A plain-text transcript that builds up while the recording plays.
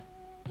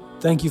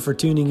Thank you for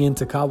tuning in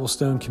to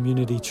Cobblestone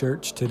Community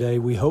Church today.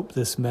 We hope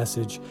this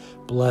message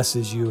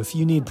blesses you. If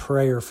you need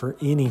prayer for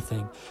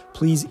anything,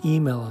 please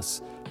email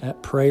us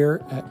at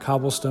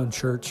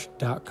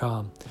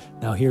prayer@cobblestonechurch.com.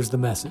 Now here's the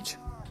message.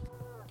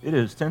 It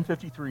is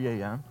 10:53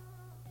 a.m.,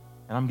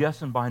 and I'm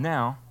guessing by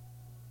now,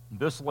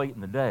 this late in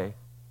the day,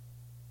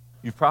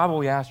 you've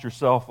probably asked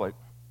yourself, like,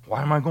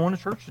 why am I going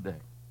to church today?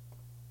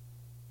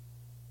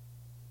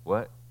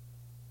 What?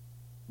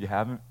 You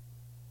haven't?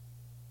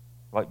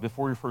 Like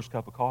before your first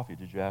cup of coffee,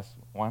 did you ask,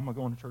 why am I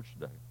going to church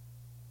today?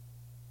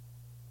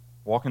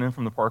 Walking in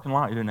from the parking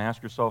lot, you didn't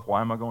ask yourself, why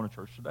am I going to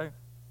church today?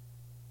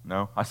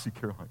 No? I see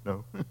Caroline,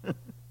 no.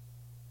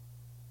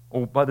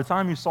 Well, by the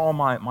time you saw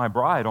my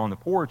bride on the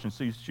porch and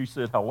she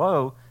said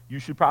hello, you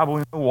should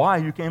probably know why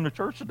you came to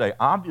church today.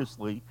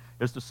 Obviously,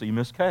 it's to see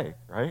Miss Kay,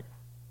 right?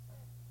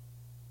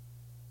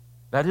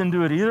 That didn't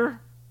do it either?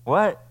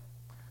 What?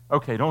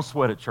 Okay, don't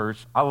sweat it,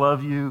 church. I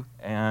love you,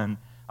 and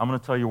I'm going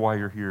to tell you why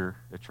you're here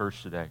at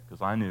church today,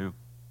 because I knew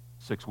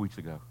 6 weeks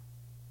ago.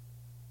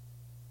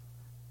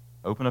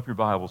 Open up your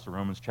Bibles to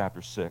Romans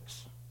chapter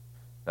 6.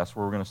 That's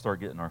where we're going to start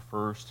getting our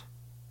first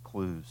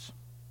clues.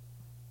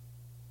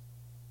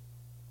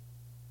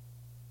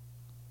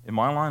 In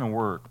my line of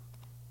work,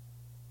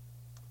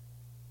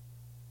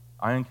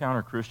 I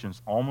encounter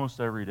Christians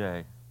almost every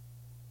day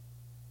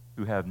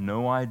who have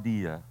no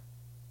idea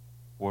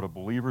what a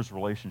believer's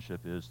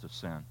relationship is to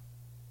sin,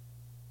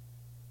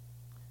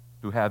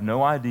 who have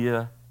no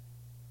idea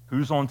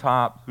who's on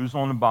top, who's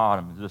on the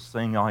bottom. This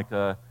thing like,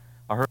 I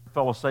heard a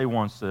fellow say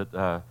once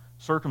that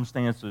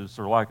circumstances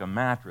are like a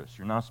mattress.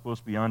 You're not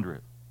supposed to be under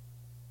it.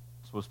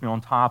 You're supposed to be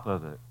on top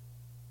of it.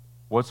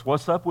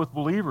 What's up with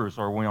believers?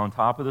 Are we on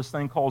top of this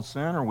thing called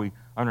sin? Are we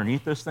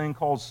underneath this thing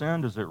called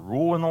sin? Does it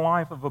rule in the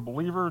life of a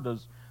believer?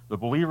 Does the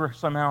believer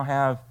somehow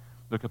have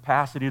the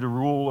capacity to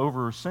rule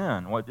over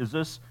sin? What is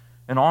this,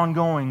 an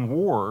ongoing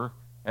war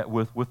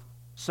with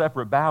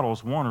separate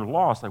battles won or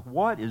lost? Like,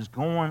 what is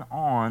going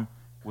on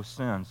with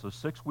sin? So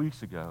 6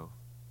 weeks ago,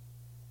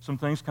 some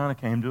things kind of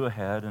came to a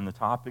head, and the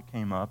topic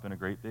came up in a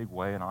great big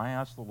way, and I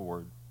asked the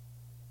Lord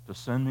to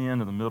send me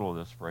into the middle of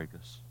this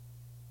fracas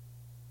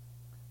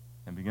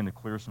and begin to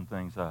clear some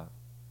things up.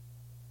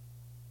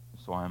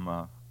 So I'm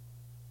on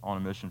a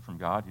mission from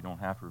God. You don't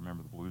have to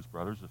remember the Blues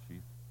Brothers if you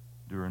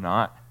do or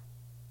not.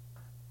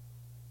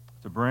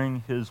 To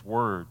bring His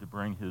Word, to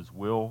bring His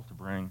will, to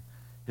bring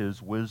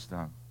His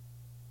wisdom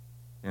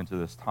into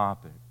this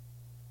topic.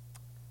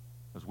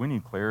 Because we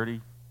need clarity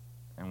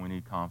and we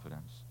need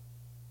confidence.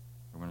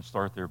 We're going to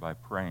start there by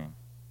praying.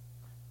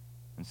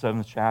 In the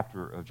 7th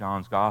chapter of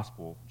John's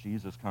Gospel,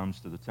 Jesus comes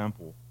to the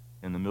temple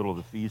in the middle of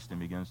the feast and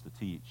begins to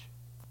teach.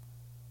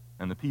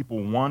 And the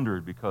people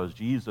wondered because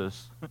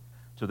Jesus,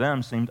 to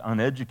them, seemed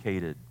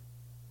uneducated.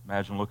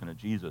 Imagine looking at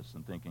Jesus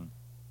and thinking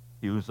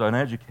he was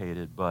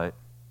uneducated, but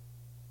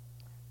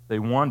they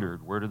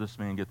wondered, where did this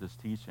man get this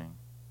teaching?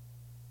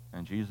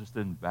 And Jesus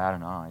didn't bat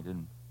an eye,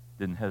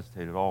 didn't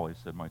hesitate at all. He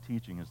said, my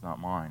teaching is not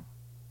mine.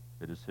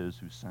 It is His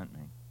who sent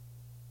me.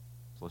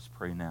 So let's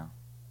pray now.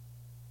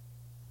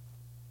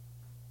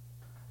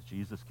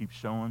 Jesus keeps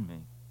showing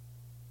me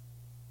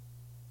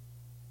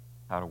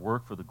how to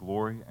work for the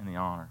glory and the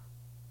honor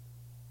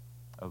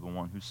of the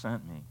one who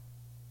sent me,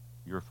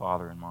 your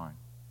Father and mine.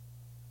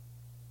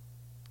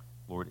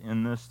 Lord,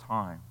 in this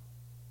time,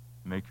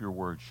 make your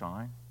word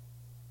shine.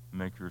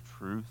 Make your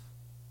truth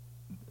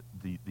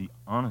the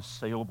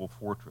unassailable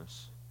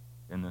fortress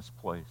in this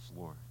place,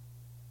 Lord.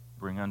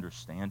 Bring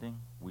understanding.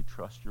 We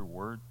trust your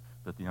word,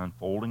 that the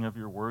unfolding of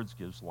your words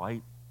gives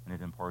light and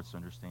it imparts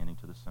understanding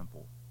to the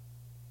simple.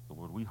 So,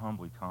 Lord, we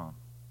humbly come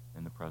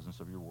in the presence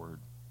of your word,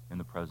 in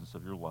the presence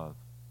of your love,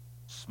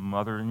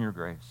 smothered in your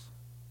grace,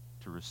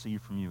 to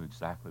receive from you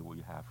exactly what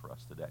you have for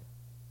us today.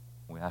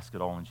 We ask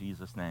it all in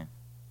Jesus' name.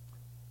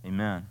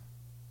 Amen.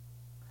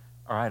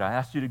 All right, I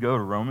asked you to go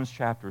to Romans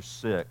chapter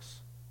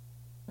 6.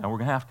 Now we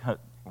got to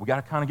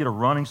kind of get a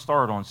running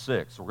start on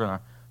 6. We're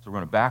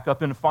going to back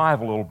up into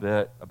 5 a little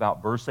bit,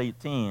 about verse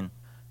 18,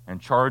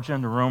 and charge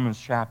into Romans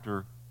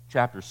chapter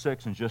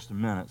 6 in just a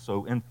minute.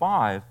 So in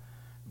 5,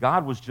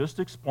 God was just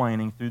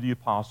explaining through the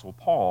Apostle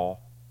Paul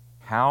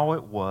how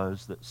it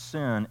was that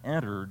sin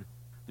entered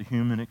the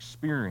human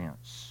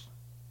experience.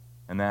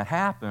 And that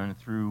happened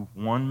through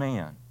one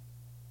man,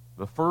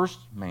 the first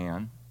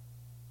man,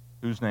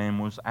 whose name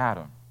was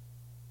Adam.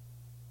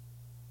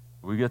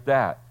 We get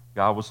that.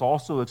 God was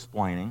also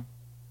explaining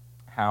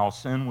how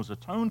sin was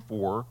atoned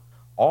for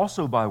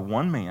also by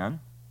one man,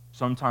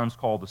 sometimes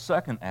called the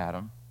second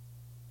Adam,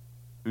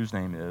 whose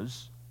name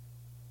is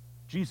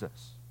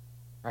Jesus.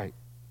 Right.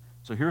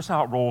 So here's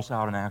how it rolls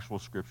out in actual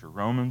Scripture.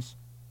 Romans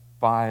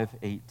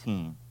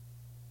 5:18.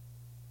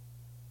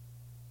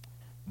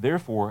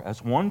 Therefore,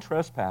 as one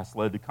trespass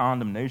led to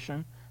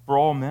condemnation for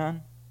all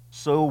men,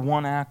 so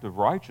one act of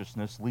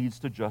righteousness leads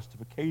to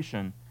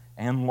justification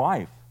and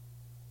life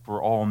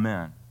for all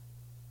men.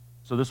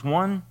 So this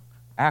one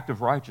act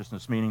of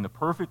righteousness, meaning the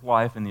perfect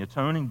life and the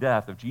atoning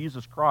death of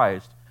Jesus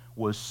Christ,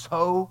 was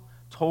so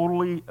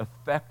totally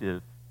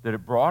effective that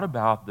it brought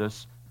about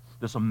this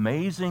this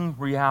amazing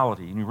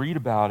reality, and you read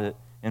about it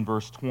in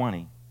verse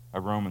 20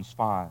 of Romans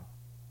 5.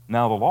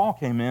 Now the law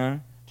came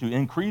in to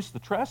increase the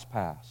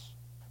trespass,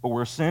 but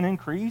where sin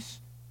increased,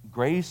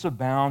 grace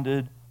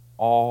abounded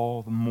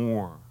all the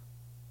more.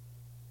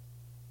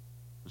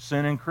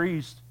 Sin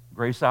increased,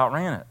 grace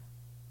outran it.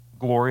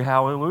 Glory,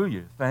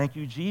 hallelujah. Thank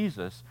you,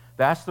 Jesus.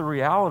 That's the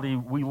reality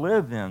we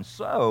live in.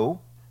 So,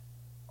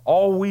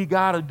 all we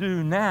got to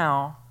do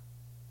now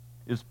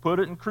is put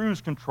it in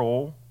cruise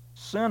control,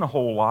 sin a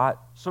whole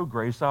lot, so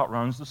grace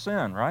outruns the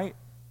sin, right?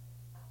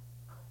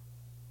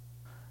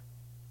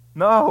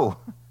 No.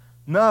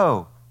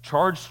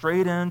 Charge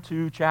straight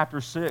into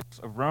chapter 6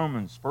 of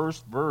Romans,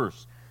 first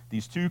verse.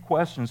 These two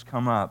questions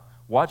come up.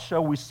 What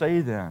shall we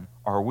say then?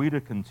 Are we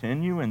to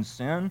continue in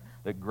sin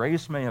that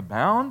grace may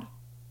abound?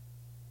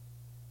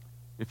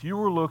 If you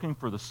were looking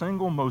for the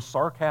single most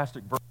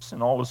sarcastic verse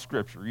in all of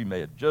Scripture, you may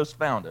have just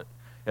found it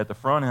at the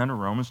front end of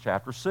Romans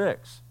chapter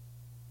 6.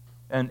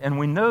 And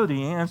we know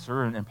the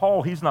answer, and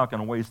Paul, he's not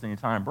going to waste any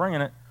time bringing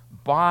it.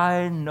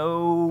 By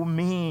no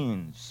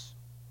means.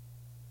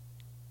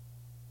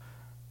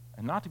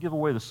 And not to give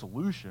away the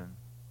solution,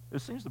 it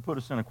seems to put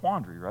us in a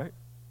quandary, right?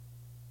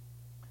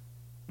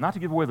 Not to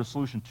give away the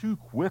solution too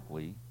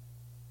quickly,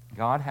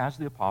 God has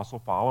the apostle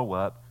follow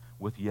up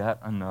with yet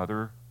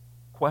another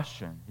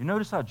question. You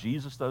notice how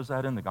Jesus does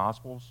that in the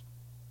Gospels?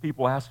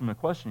 People ask him a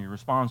question, he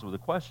responds with a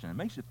question. It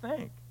makes you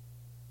think.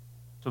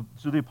 So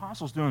the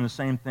apostle's doing the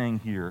same thing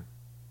here,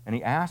 and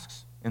he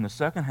asks in the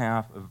second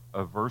half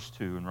of verse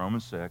 2 in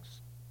Romans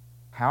 6,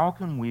 how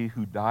can we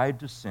who died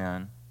to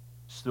sin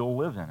still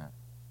live in it?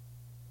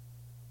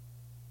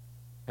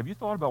 Have you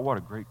thought about what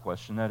a great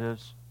question that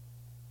is?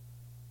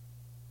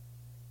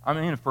 I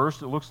mean, at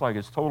first it looks like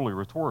it's totally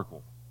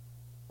rhetorical.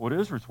 Well, it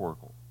is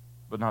rhetorical,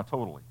 but not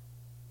totally.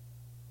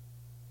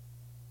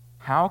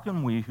 How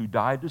can we who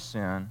died to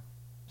sin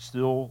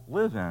still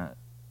live in it?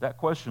 That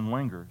question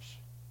lingers.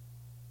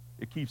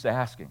 It keeps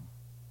asking,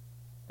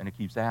 and it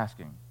keeps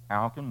asking.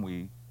 How can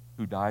we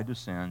who died to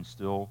sin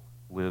still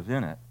live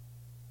in it?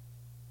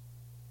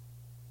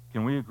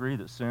 Can we agree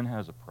that sin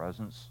has a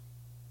presence?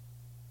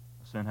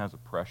 Sin has a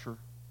pressure?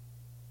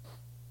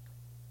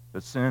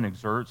 That sin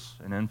exerts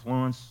an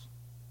influence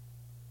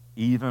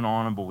even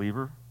on a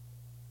believer?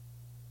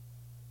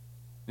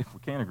 If we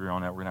can't agree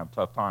on that, we're going to have a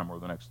tough time over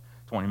the next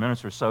 20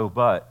 minutes or so,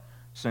 but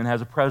sin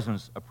has a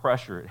presence, a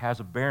pressure. It has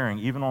a bearing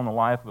even on the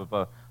life of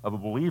a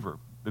believer.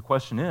 The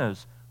question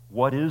is,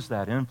 what is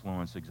that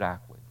influence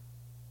exactly?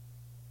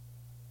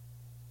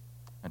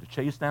 And to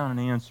chase down an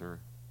answer,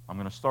 I'm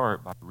going to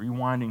start by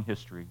rewinding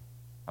history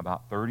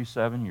about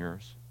 37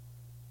 years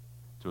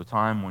to a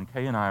time when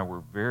Kay and I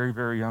were very,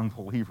 very young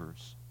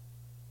believers.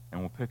 And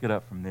we'll pick it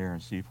up from there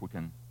and see if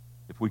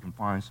we can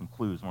find some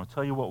clues. I want to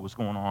tell you what was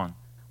going on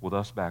with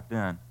us back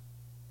then.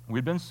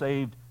 We'd been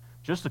saved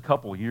just a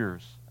couple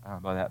years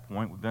by that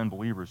point. We've been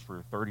believers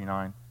for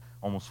 39,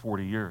 almost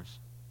 40 years.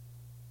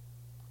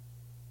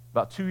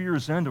 About 2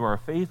 years into our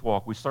faith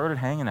walk, we started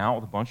hanging out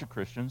with a bunch of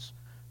Christians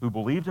who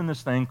believed in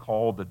this thing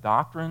called the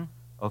doctrine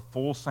of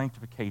full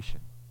sanctification.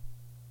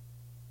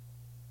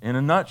 In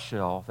a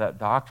nutshell, that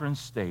doctrine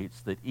states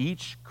that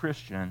each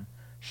Christian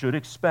should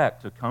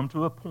expect to come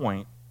to a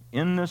point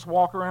in this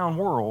walk-around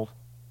world,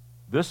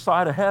 this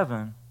side of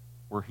heaven,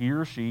 where he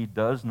or she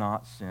does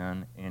not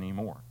sin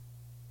anymore.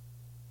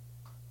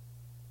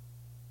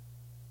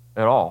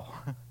 At all.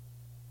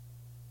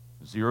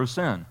 Zero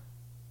sin.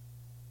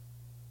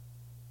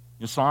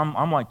 So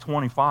I'm like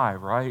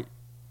 25, right?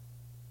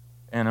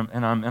 And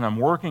I'm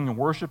working and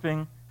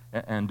worshiping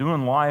and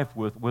doing life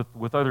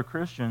with other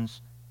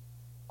Christians,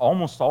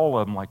 almost all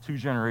of them like 2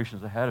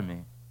 generations ahead of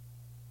me.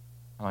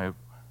 They're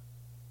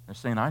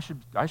saying I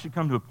should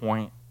come to a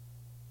point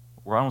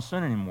where I don't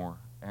sin anymore.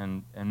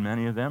 And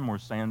many of them were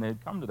saying they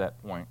had come to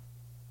that point.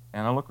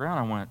 And I look around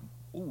and I went,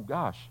 oh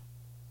gosh.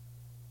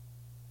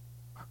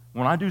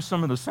 When I do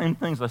some of the same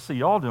things I see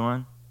y'all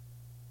doing,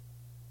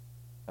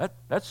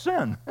 that's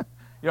sin.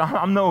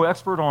 I'm no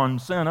expert on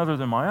sin other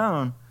than my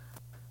own.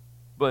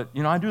 But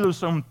I do those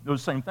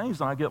same things,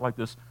 and I get like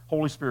this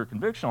Holy Spirit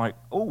conviction, like,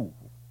 oh,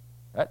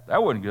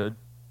 that wasn't good.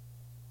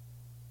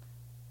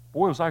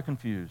 Boy, was I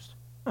confused.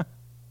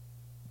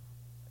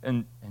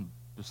 and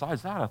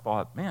besides that, I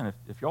thought, man,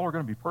 if y'all are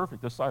going to be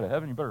perfect this side of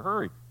heaven, you better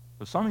hurry,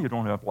 because some of you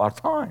don't have a lot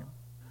of time.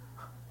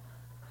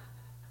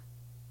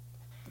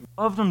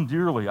 Loved them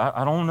dearly.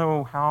 I don't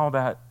know how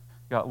that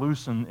got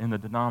loose in the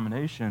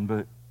denomination,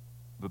 but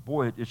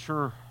boy, it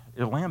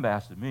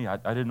lambasted me. I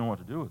didn't know what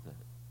to do with it.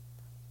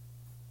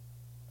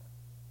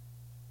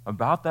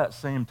 About that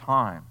same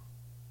time,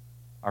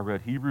 I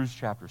read Hebrews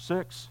chapter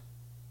 6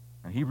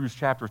 and Hebrews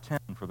chapter 10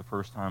 for the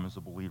first time as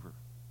a believer.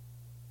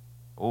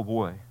 Oh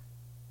boy.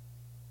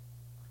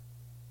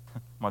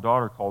 My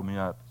daughter called me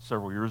up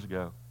several years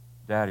ago.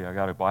 Daddy, I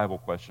got a Bible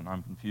question.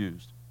 I'm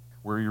confused.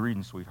 Where are you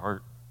reading,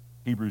 sweetheart?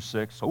 Hebrews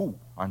 6. Oh,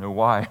 I know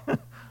why.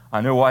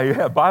 I know why you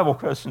have Bible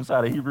questions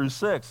out of Hebrews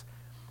 6.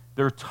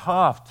 They're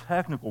tough,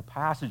 technical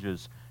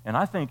passages, and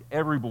I think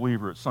every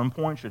believer at some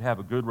point should have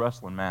a good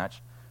wrestling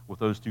match with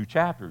those two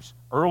chapters.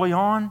 Early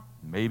on,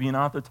 maybe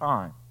not the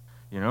time.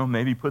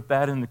 Maybe put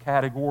that in the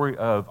category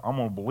of I'm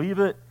going to believe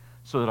it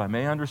so that I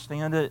may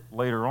understand it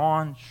later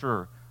on.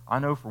 Sure. I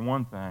know for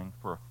one thing,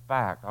 for a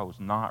fact, I was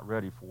not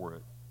ready for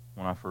it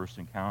when I first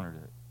encountered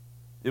it.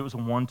 It was a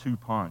 1-2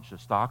 punch.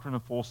 This doctrine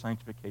of full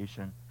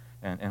sanctification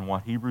and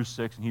what Hebrews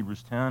 6 and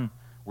Hebrews 10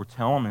 were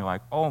telling me,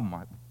 like, oh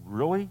my,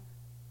 really?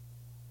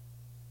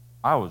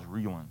 I was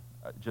reeling,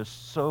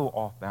 just so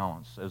off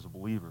balance as a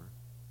believer.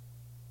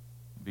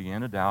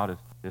 Began to doubt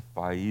if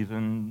I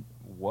even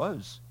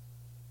was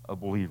a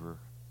believer.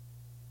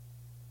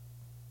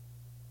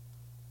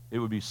 It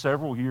would be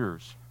several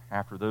years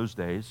after those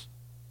days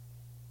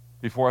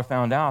before I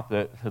found out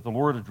that the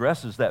Lord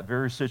addresses that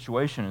very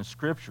situation in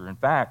Scripture. In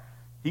fact,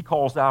 He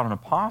calls out an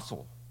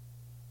apostle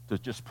to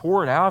just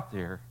pour it out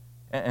there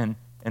and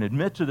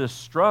admit to this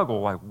struggle,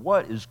 like,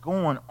 what is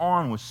going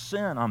on with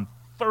sin? I'm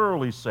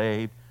thoroughly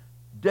saved,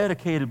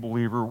 dedicated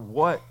believer.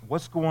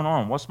 What's going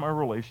on? What's my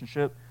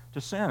relationship to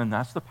sin? And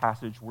that's the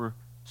passage we're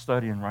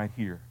studying right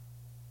here.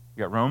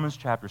 You got Romans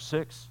chapter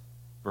 6,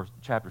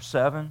 chapter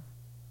 7,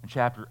 and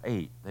chapter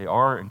 8. They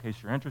are, in case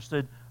you're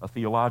interested, a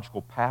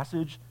theological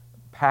package.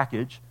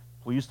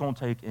 Please don't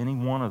take any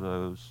one of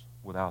those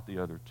without the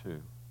other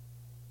two.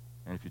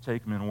 And if you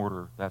take them in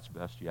order, that's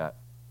best yet.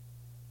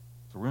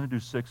 So we're going to do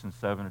 6 and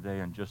 7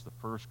 today and just the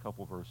first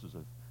couple verses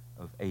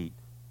of 8.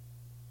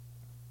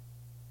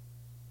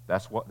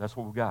 That's what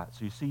we've got.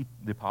 So you see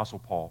the Apostle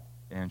Paul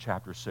in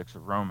chapter 6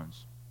 of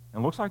Romans.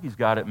 And it looks like he's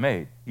got it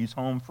made. He's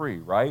home free,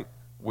 right?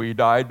 We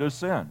died to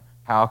sin.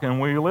 How can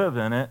we live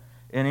in it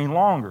any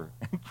longer?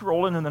 And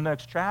rolling in the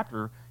next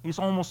chapter, he's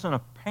almost in a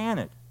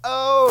panic.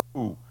 Oh,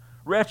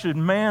 wretched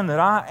man that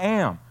I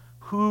am,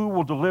 who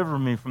will deliver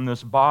me from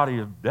this body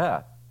of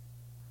death?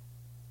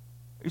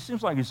 It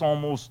seems like he's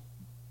almost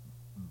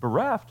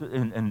bereft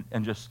and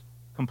just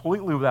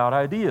completely without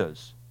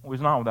ideas. Well,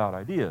 he's not without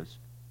ideas,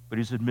 but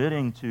he's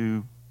admitting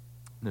to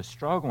the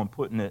struggle and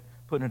putting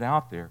it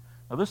out there.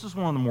 Now, this is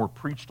one of the more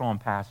preached on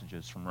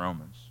passages from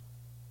Romans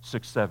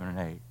 6, 7, and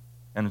 8,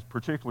 and it's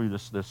particularly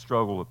this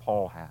struggle that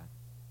Paul had.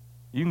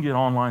 You can get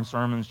online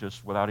sermons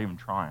just without even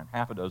trying,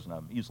 half a dozen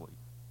of them easily,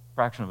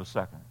 fraction of a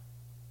second.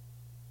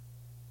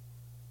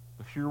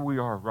 But here we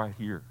are right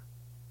here.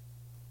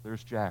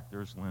 There's Jack,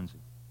 there's Lindsay,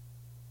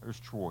 there's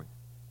Troy,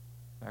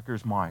 back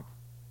there's Mike.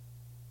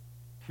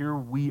 Here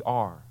we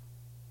are.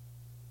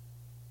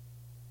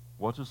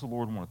 What does the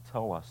Lord want to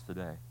tell us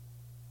today?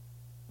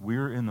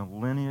 We're in the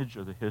lineage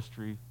of the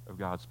history of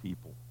God's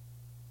people,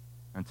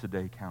 and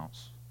today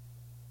counts.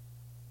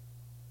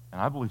 And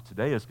I believe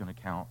today is going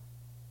to count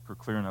for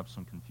clearing up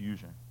some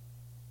confusion.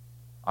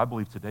 I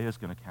believe today is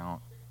going to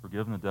count for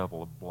giving the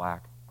devil a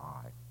black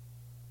eye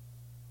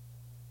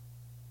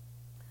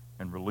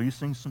and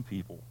releasing some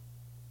people,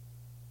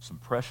 some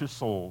precious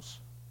souls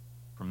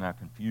from that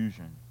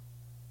confusion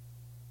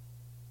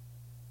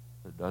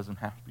that doesn't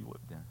have to be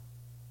lived in.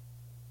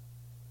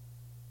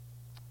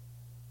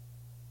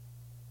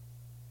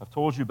 I've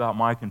told you about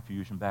my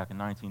confusion back in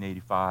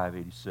 1985,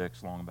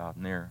 86, long about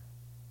in there.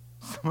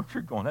 Some of you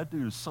are going, that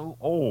dude is so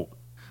old.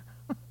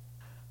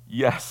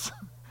 Yes,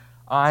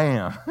 I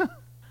am.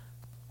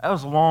 That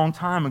was a long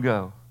time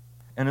ago.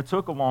 And it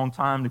took a long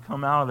time to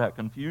come out of that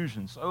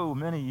confusion, so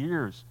many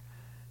years.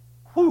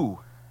 Whew.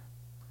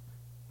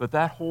 But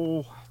that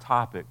whole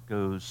topic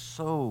goes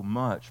so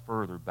much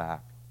further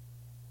back.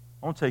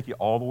 I want to take you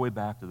all the way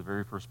back to the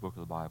very first book of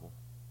the Bible.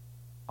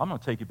 I'm going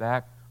to take you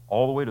back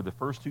all the way to the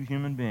first two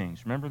human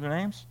beings. Remember their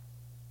names?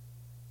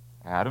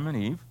 Adam and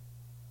Eve.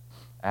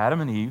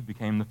 Adam and Eve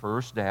became the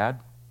first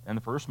dad and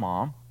the first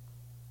mom.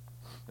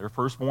 Their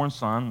firstborn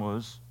son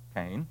was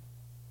Cain.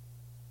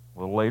 A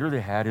little later,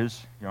 they had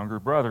his younger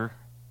brother,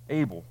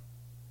 Abel.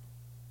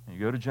 And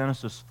you go to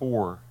Genesis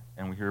 4,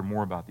 and we hear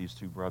more about these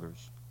two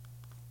brothers.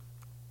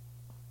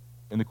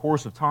 In the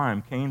course of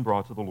time, Cain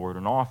brought to the Lord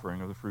an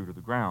offering of the fruit of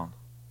the ground.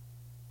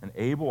 And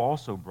Abel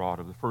also brought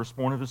of the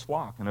firstborn of his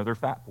flock and other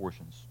fat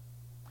portions.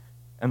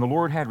 And the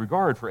Lord had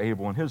regard for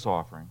Abel and his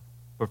offering,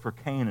 but for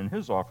Cain and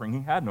his offering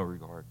he had no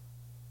regard.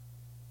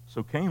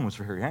 So Cain was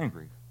very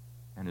angry,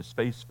 and his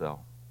face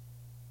fell.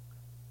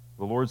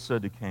 The Lord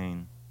said to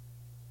Cain,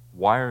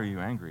 "Why are you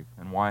angry,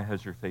 and why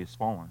has your face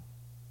fallen?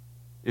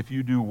 If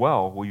you do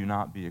well, will you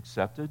not be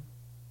accepted?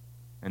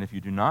 And if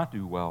you do not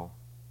do well,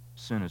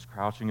 sin is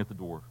crouching at the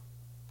door.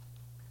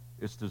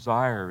 Its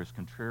desire is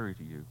contrary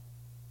to you,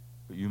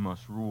 but you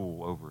must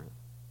rule over it."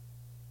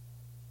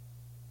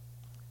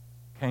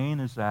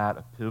 Cain is at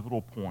a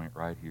pivotal point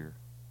right here,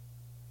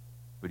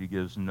 but he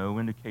gives no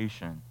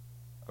indication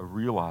of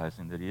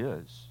realizing that he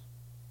is.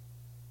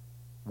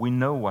 We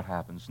know what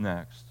happens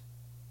next.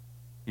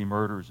 He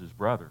murders his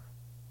brother.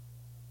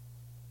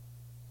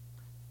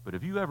 But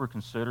have you ever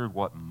considered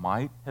what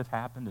might have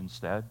happened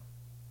instead?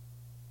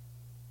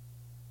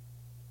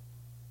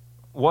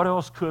 What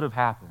else could have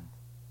happened?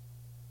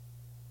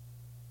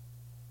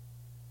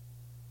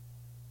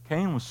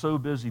 Cain was so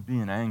busy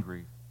being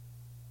angry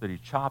that he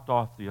chopped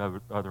off the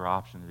other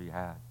option that he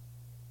had.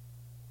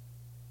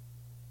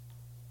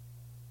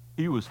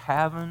 He was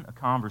having a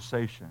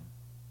conversation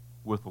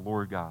with the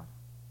Lord God?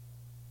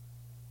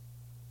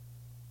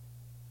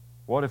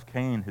 What if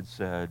Cain had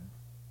said,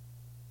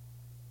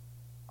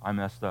 I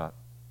messed up?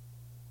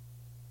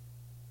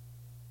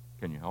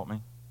 Can you help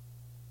me?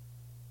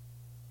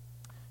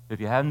 If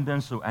you hadn't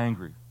been so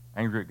angry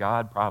at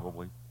God,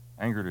 probably,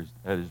 angry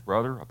at his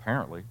brother,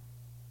 apparently,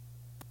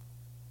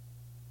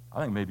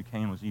 I think maybe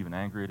Cain was even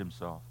angry at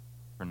himself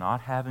for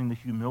not having the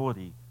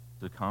humility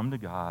to come to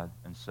God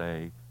and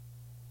say,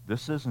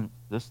 this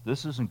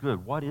isn't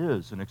good. What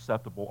is an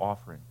acceptable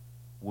offering?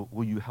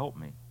 Will you help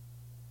me?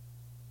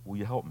 Will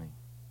you help me?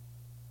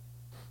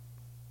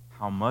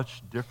 How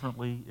much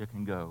differently it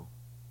can go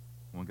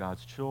when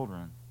God's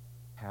children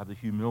have the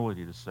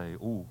humility to say,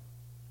 ooh,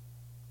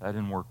 that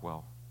didn't work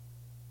well.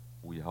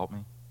 Will you help me?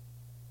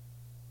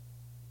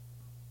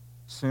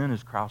 Sin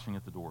is crouching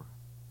at the door.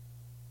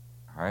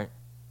 All right?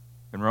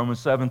 In Romans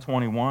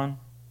 7:21,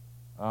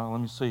 let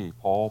me see.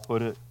 Paul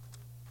put it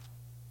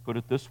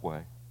this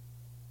way.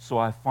 So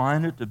I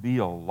find it to be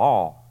a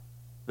law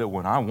that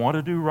when I want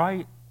to do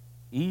right,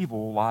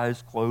 evil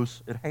lies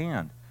close at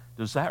hand.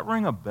 Does that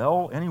ring a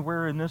bell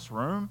anywhere in this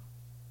room?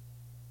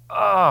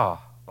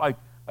 Like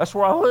that's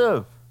where I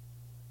live.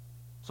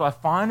 So I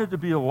find it to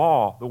be a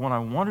law that when I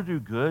want to do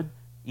good,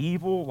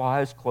 evil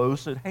lies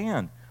close at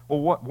hand. Well,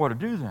 what to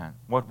do then?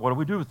 What do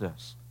we do with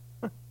this?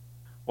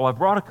 Well, I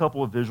brought a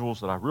couple of visuals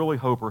that I really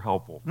hope are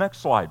helpful. Next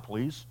slide,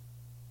 please.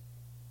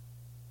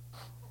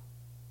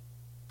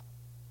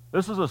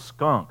 This is a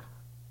skunk.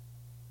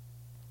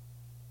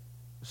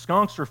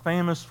 Skunks are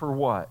famous for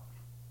what?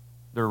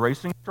 Their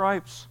racing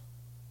stripes?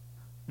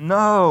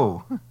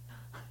 No.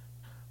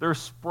 They're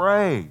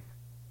spray.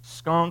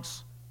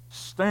 Skunks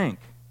stink.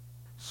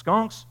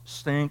 Skunks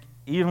stink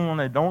even when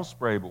they don't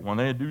spray, but when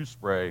they do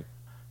spray,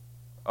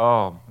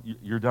 oh,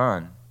 you're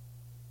done.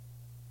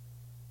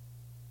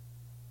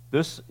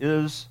 This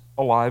is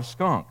a live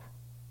skunk.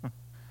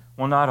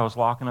 One night I was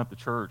locking up the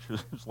church.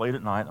 It was late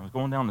at night. I was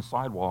going down the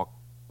sidewalk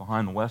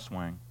behind the west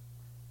wing.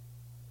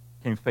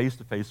 Came face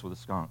to face with a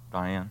skunk.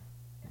 Diane,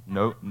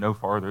 no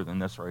farther than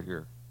this right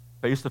here.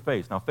 Face to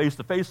face. Now, face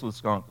to face with a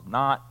skunk is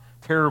not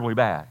terribly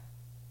bad.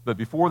 But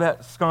before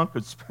that skunk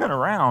could spin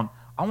around,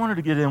 I wanted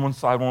to get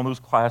inside one of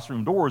those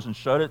classroom doors and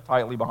shut it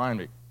tightly behind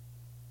me.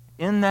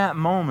 In that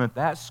moment,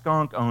 that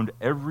skunk owned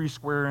every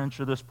square inch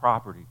of this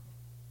property.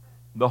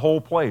 The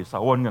whole place. I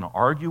wasn't going to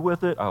argue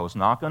with it. I was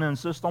not going to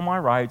insist on my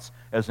rights.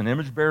 As an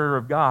image bearer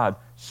of God,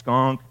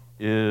 skunk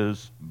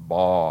is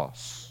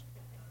boss.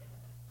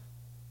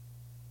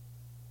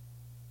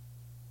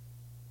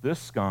 This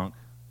skunk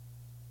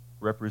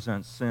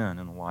represents sin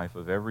in the life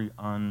of every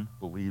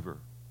unbeliever.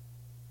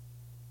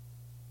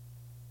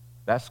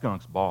 That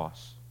skunk's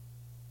boss.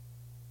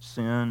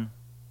 Sin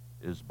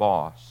is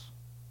boss.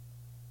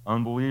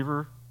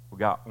 Unbeliever, we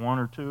got one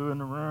or two in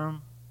the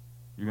room,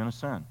 you're going to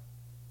sin.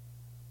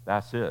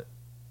 That's it.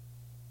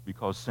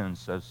 Because sin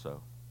says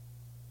so.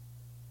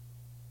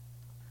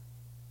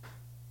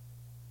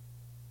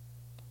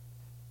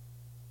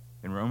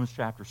 In Romans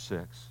chapter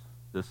 6,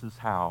 this is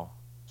how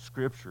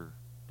Scripture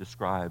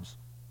describes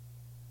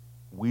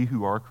we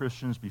who are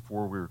Christians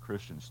before we were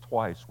Christians.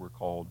 Twice we're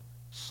called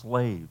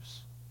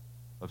slaves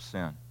of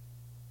sin.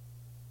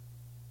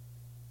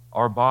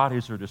 Our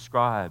bodies are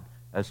described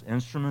as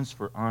instruments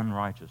for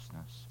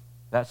unrighteousness.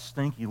 That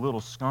stinky little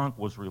skunk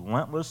was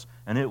relentless,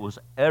 and it was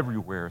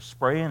everywhere,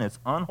 spraying its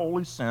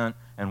unholy scent,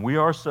 and we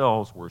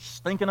ourselves were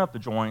stinking up the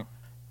joint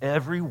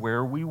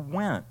everywhere we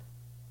went.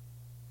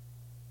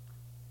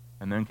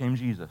 And then came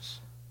Jesus.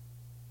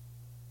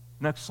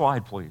 Next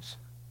slide, please.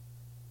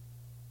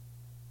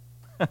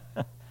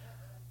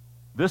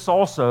 This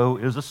also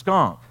is a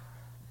skunk.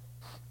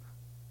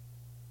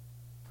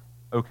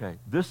 Okay,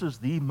 this is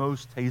the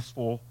most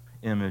tasteful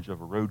image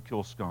of a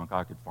roadkill skunk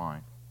I could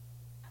find.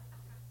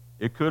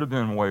 It could have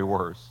been way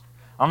worse.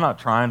 I'm not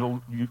trying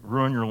to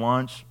ruin your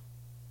lunch.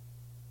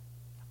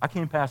 I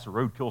came past a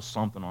roadkill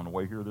something on the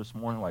way here this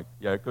morning.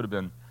 It could have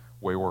been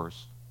way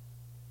worse.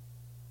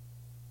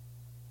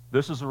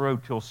 This is a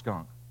roadkill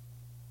skunk.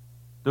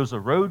 Does a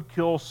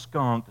roadkill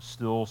skunk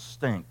still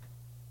stink?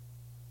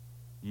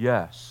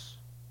 Yes.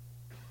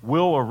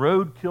 Will a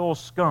roadkill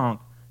skunk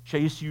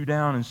chase you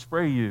down and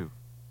spray you?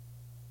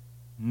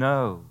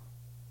 No.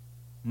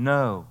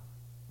 No.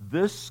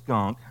 This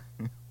skunk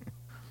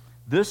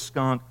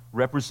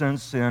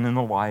represents sin in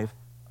the life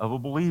of a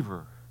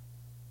believer.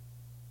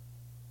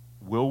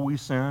 Will we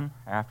sin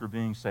after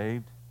being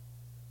saved?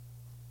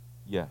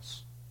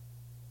 Yes.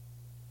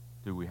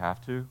 Do we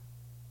have to?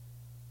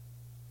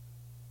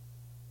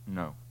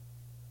 No.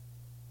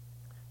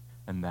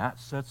 And that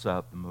sets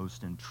up the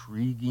most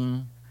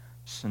intriguing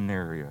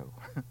scenario.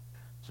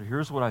 So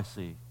here's what I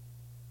see.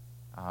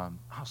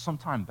 Some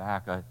time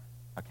back, I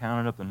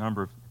counted up the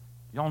number of...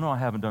 Y'all know I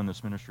haven't done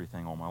this ministry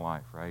thing all my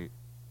life, right?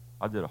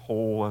 I did a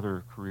whole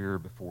other career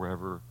before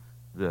ever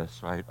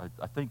this, right?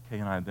 I think Kay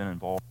and I have been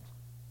involved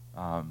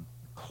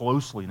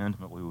closely and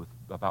intimately with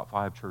about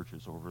 5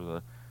 churches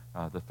over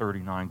the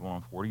 39 going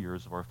on 40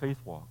 years of our faith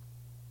walk.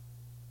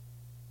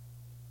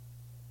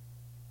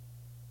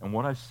 And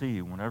what I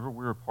see whenever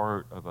we're a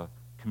part of a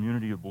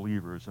community of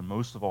believers, and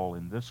most of all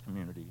in this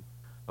community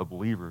of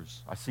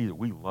believers, I see that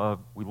we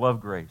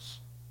love grace.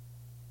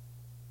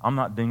 I'm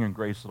not dinging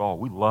grace at all.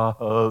 We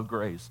love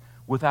grace.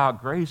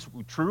 Without grace,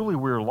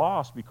 we're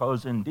lost,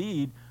 because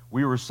indeed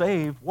we were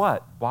saved,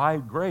 what? By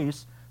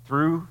grace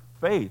through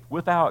faith.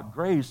 Without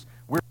grace,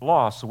 we're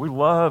lost. So we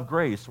love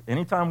grace.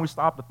 Anytime we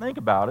stop to think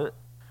about it,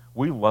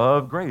 we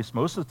love grace.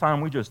 Most of the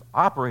time we just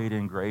operate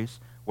in grace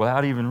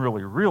without even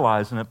really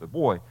realizing it. But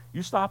boy,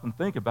 you stop and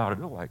think about it,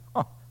 you're like,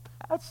 oh,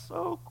 that's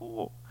so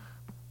cool.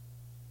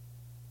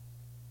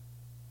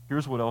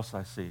 Here's what else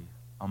I see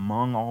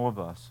among all of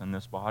us in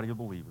this body of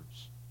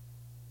believers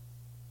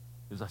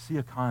is I see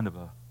a kind of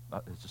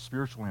it's a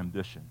spiritual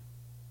ambition.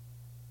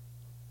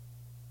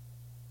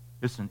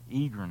 It's an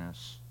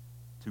eagerness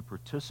to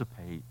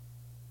participate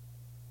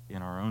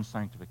in our own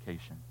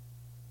sanctification.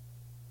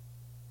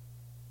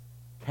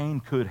 Cain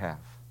could have.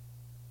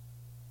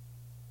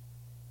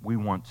 We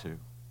want to.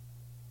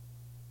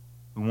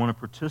 We want to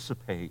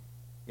participate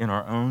in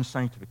our own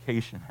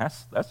sanctification.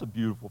 That's a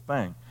beautiful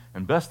thing.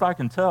 And best I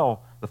can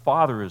tell, the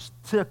Father is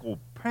tickled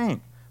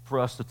pink for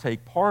us to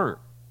take part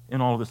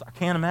in all of this. I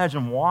can't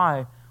imagine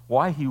why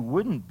he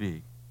wouldn't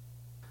be.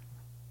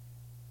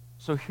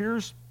 So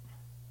here's,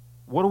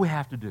 what do we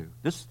have to do?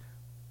 This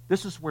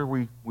is where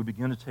we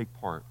begin to take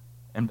part.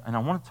 And I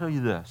want to tell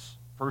you this,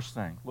 first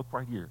thing, look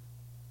right here.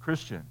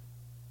 Christian,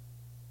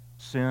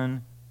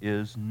 sin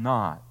is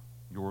not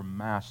your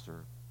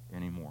master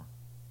anymore.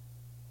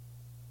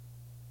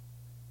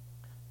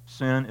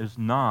 Sin is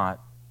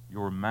not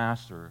your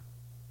master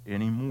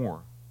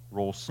anymore.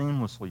 Roll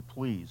seamlessly,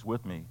 please,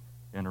 with me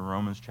into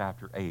Romans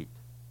chapter 8.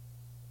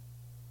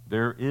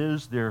 There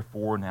is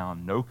therefore now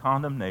no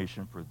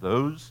condemnation for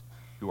those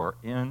who are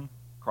in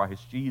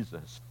Christ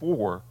Jesus.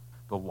 For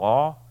the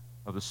law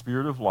of the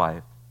Spirit of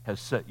life has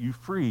set you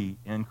free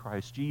in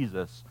Christ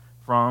Jesus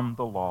from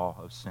the law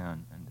of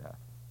sin and death.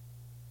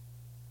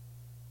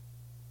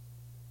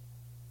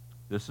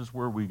 This is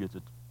where we get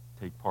to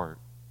take part.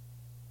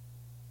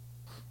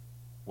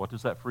 What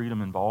does that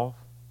freedom involve?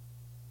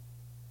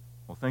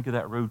 Well, think of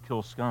that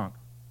roadkill skunk.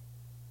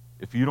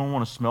 If you don't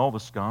want to smell the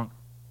skunk,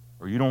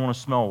 or you don't want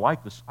to smell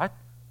like this,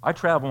 I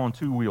travel on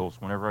two wheels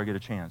whenever I get a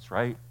chance,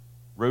 right?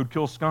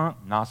 Roadkill skunk,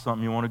 not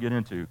something you want to get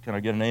into. Can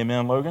I get an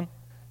amen, Logan?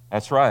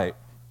 That's right.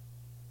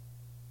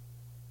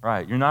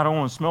 Right. You're not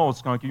going to smell the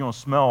skunk, you're going to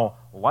smell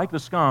like the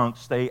skunk.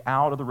 Stay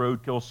out of the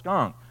roadkill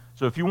skunk.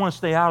 So if you want to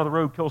stay out of the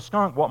roadkill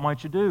skunk, what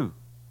might you do?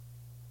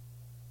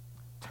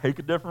 Take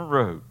a different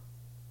road.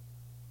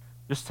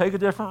 Just take a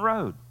different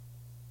road.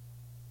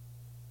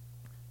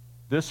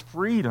 This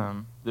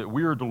freedom that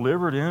we are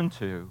delivered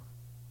into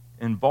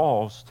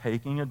involves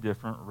taking a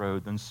different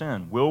road than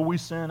sin. Will we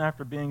sin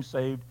after being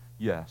saved?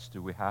 Yes.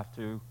 Do we have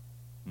to?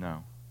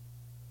 No.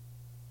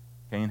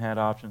 Cain had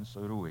options,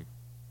 so do we.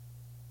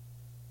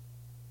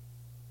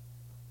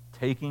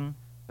 Taking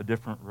a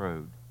different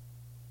road.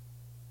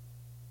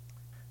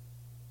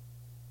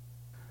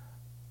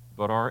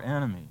 But our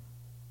enemy,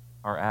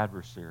 our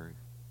adversary,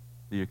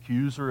 the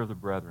accuser of the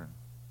brethren,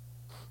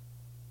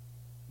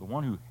 the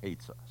one who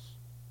hates us,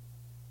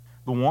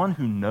 the one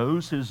who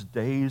knows his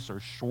days are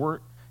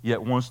short,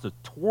 yet wants to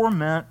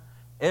torment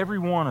every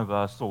one of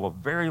us till the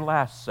very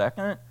last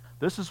second,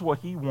 this is what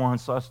he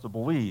wants us to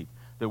believe,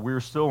 that we're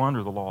still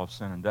under the law of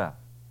sin and death.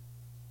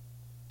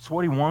 It's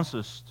what he wants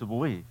us to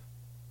believe.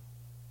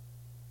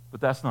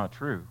 But that's not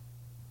true.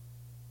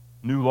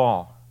 New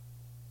law,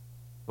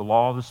 the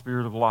law of the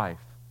Spirit of life,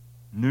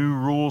 new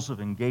rules of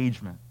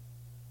engagement.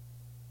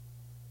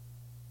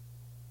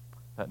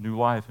 That new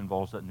life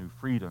involves that new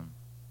freedom,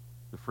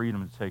 the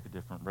freedom to take a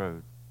different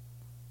road.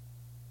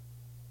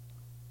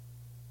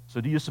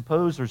 So do you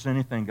suppose there's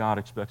anything God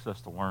expects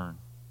us to learn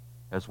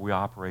as we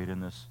operate in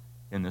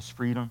this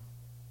freedom?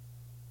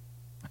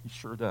 He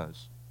sure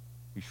does.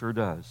 He sure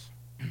does.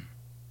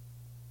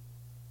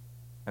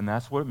 And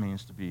that's what it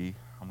means to be,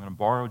 I'm going to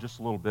borrow just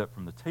a little bit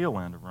from the tail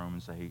end of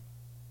Romans 8.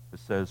 It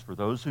says, for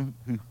those whom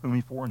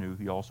he foreknew,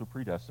 he also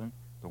predestined.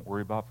 Don't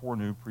worry about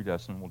foreknew,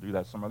 predestined. We'll do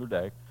that some other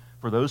day.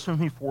 For those whom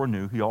he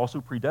foreknew, he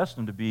also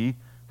predestined to be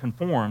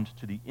conformed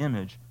to the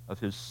image of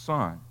his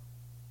Son.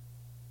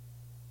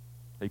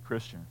 Hey,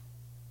 Christian,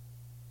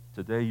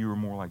 today you are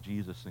more like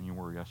Jesus than you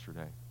were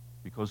yesterday,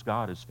 because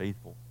God is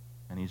faithful,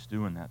 and he's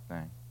doing that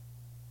thing.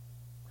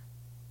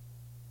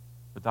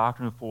 The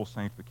doctrine of full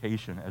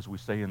sanctification, as we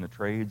say in the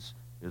trades,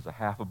 is a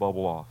half a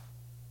bubble off,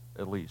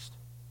 at least.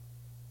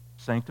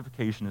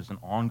 Sanctification is an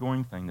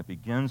ongoing thing that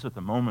begins at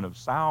the moment of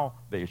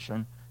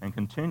salvation and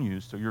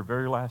continues till your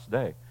very last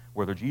day.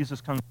 Whether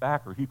Jesus comes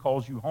back or he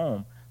calls you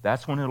home,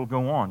 that's when it'll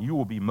go on. You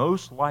will be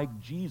most like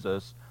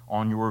Jesus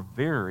on your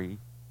very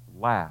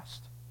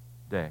last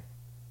day.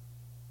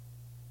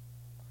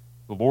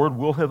 The Lord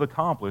will have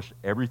accomplished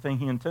everything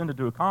he intended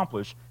to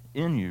accomplish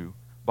in you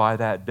by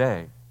that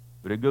day.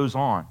 But it goes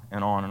on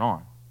and on and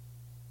on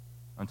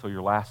until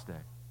your last day.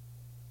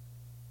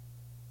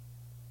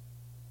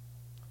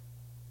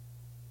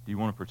 Do you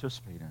want to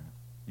participate in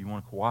it? Do you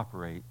want to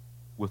cooperate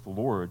with the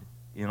Lord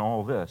in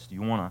all this? Do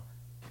you want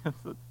to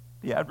give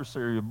the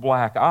adversary a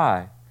black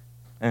eye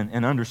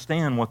and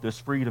understand what this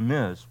freedom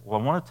is. Well,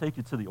 I want to take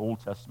you to the Old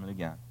Testament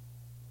again.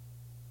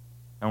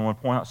 And I want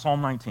to point out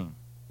Psalm 19.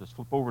 Just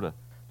flip over to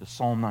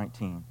Psalm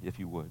 19, if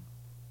you would.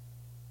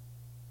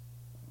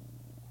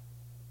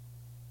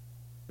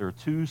 There are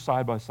two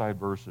side-by-side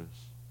verses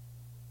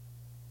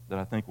that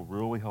I think will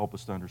really help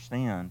us to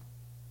understand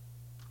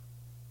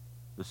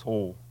this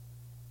whole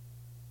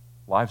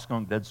live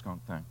skunk, dead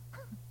skunk thing,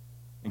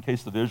 in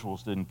case the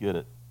visuals didn't get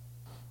it.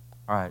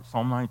 All right,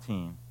 Psalm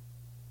 19,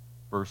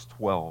 verse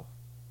 12.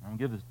 I'm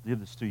going to give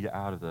this to you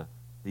out of the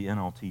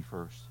NLT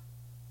first.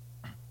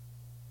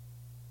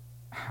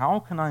 How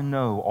can I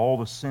know all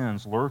the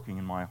sins lurking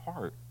in my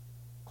heart?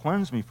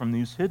 Cleanse me from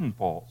these hidden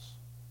faults.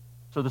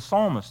 So the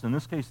psalmist, in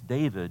this case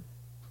David,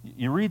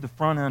 you read the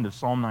front end of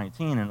Psalm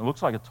 19, and it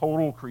looks like a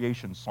total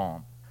creation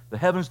psalm. The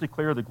heavens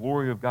declare the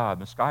glory of God,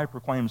 and the sky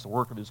proclaims the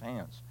work of his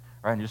hands.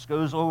 Right? And it just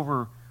goes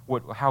over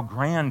how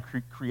grand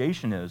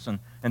creation is.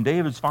 And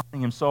David's finding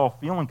himself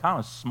feeling kind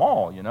of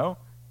small,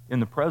 in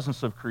the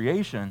presence of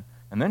creation.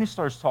 And then he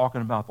starts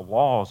talking about the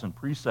laws and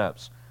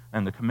precepts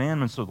and the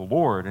commandments of the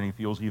Lord, and he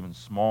feels even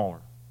smaller.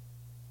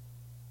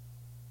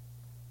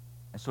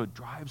 And so it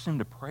drives him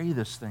to pray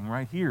this thing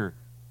right here.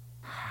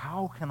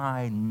 How can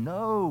I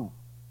know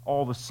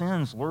all the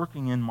sins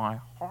lurking in my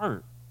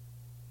heart?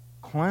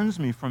 Cleanse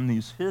me from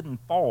these hidden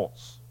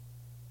faults.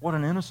 What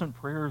an innocent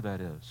prayer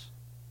that is.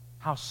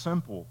 How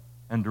simple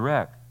and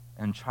direct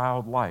and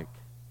childlike.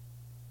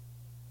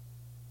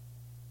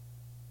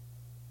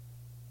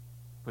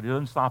 But he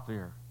doesn't stop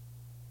there.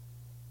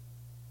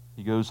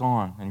 He goes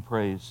on and he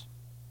prays,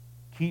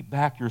 keep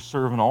back your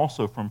servant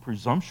also from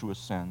presumptuous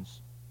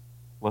sins.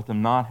 Let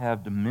them not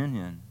have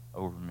dominion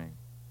over me.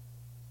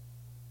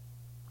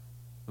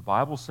 The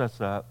Bible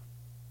sets up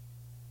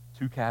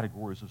two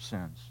categories of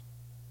sins.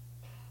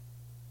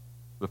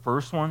 The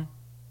first one,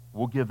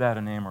 we'll give that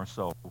a name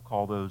ourselves. We'll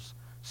call those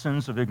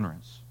sins of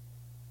ignorance.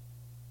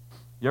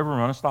 You ever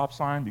run a stop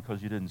sign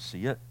because you didn't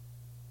see it?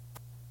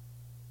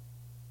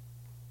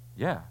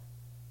 Yeah.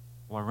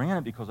 Well, I ran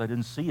it because I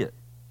didn't see it.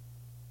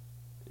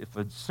 If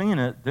I'd seen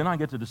it, then I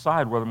get to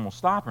decide whether I'm going to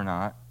stop or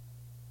not,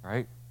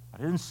 right? I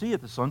didn't see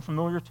it. It's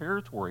unfamiliar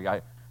territory.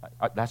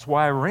 That's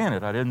why I ran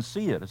it. I didn't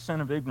see it. A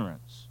sin of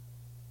ignorance.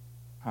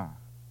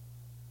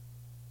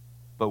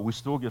 But we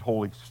still get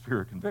Holy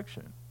Spirit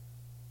conviction,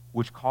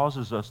 which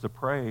causes us to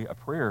pray a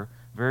prayer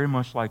very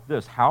much like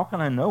this. How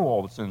can I know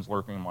all the sins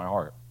lurking in my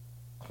heart?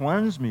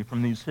 Cleanse me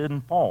from these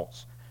hidden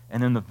faults.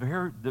 And in the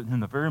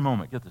very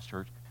moment, get this,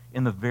 church,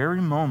 in the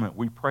very moment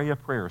we pray a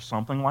prayer,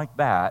 something like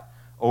that,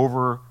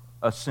 over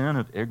a sin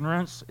of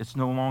ignorance, it's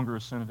no longer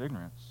a sin of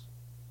ignorance.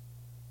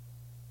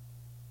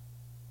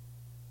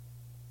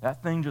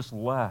 That thing just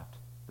left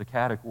the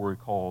category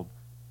called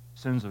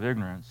sins of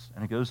ignorance,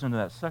 and it goes into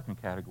that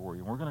second category,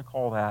 and we're going to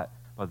call that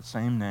by the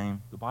same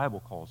name the Bible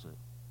calls it,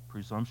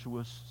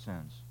 presumptuous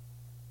sins.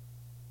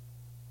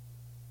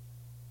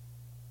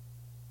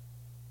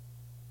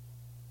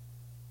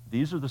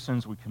 These are the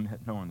sins we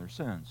commit knowing they're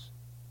sins.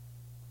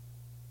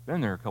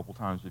 Been there a couple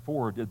times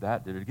before, did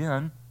that, did it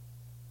again.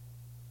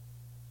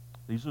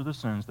 These are the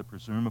sins that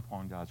presume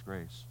upon God's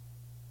grace.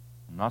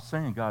 I'm not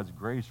saying God's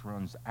grace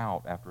runs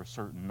out after a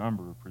certain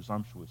number of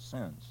presumptuous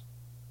sins.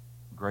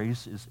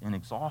 Grace is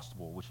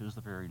inexhaustible, which is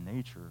the very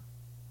nature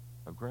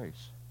of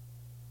grace.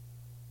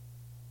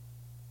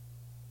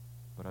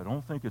 But I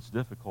don't think it's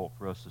difficult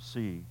for us to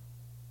see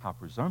how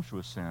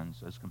presumptuous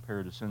sins, as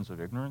compared to sins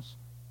of ignorance,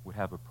 would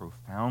have a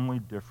profoundly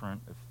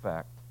different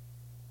effect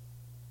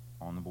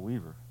on the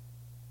believer.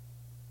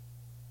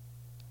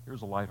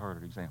 Here's a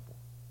lighthearted example.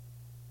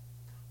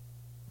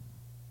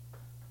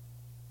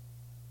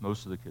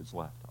 Most of the kids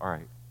left. All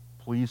right,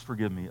 please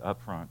forgive me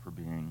up front for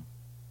being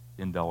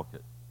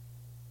indelicate.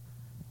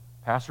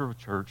 Pastor of a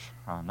church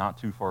not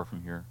too far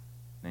from here,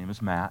 name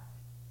is Matt,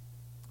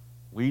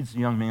 leads the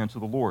young man to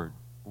the Lord.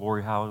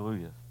 Glory,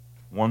 hallelujah.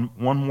 One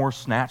more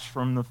snatch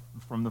from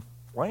the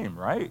flame,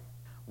 right?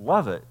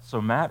 Love it.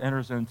 So Matt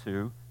enters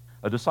into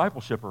a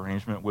discipleship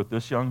arrangement with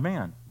this young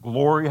man.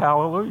 Glory,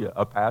 hallelujah.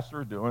 A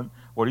pastor doing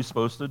what he's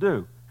supposed to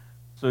do.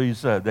 So he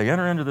said they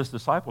enter into this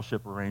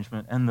discipleship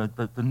arrangement, and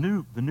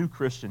the new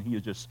Christian, he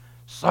is just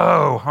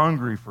so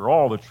hungry for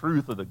all the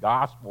truth of the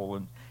gospel,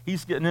 and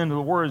he's getting into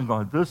the word and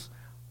going,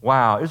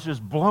 wow, it's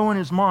just blowing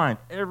his mind.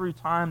 Every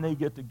time they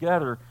get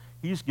together,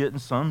 he's getting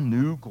some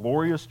new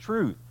glorious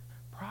truth.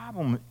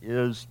 Problem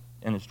is,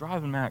 and it's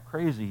driving Matt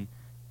crazy,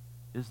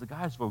 is the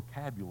guy's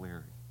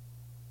vocabulary.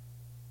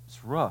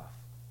 It's rough.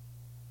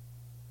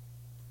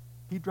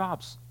 He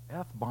drops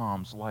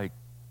F-bombs like,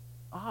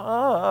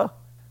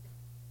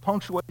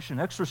 punctuation,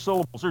 extra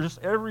syllables. They're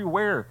just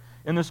everywhere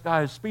in this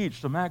guy's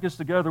speech. So Matt gets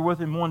together with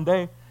him one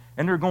day,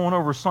 and they're going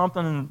over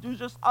something, and the dude's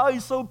just,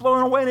 he's so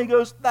blown away, and he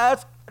goes,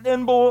 that's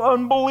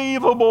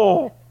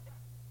unbelievable.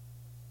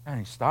 And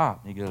he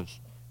stopped, and he goes,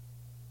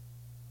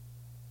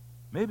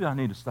 maybe I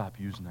need to stop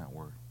using that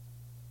word.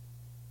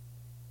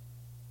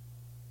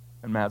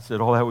 And Matt said,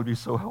 that would be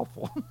so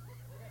helpful.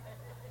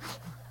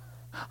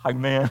 Like,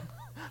 man,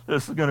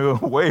 this is going to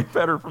go way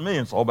better for me.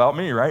 It's all about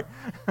me, right?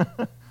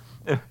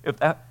 if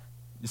that,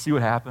 you see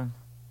what happened?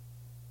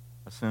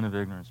 a sin of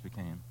ignorance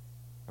became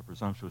a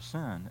presumptuous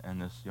sin,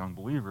 and this young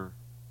believer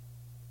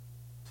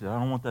said, I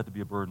don't want that to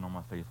be a burden on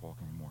my faith walk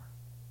anymore.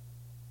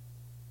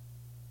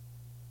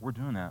 We're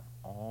doing that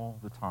all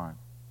the time.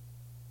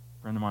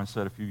 A friend of mine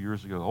said a few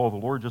years ago, the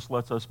Lord just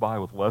lets us by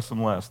with less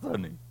and less,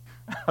 doesn't he?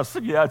 I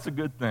said, yeah, it's a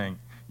good thing.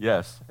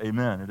 Yes,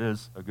 amen, it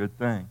is a good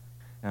thing,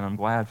 and I'm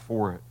glad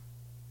for it.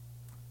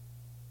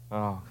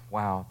 Oh,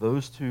 wow,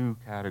 those two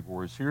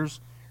categories.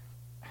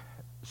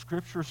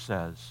 Scripture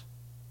says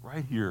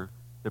right here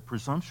that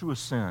presumptuous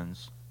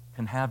sins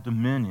can have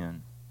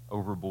dominion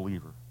over a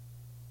believer.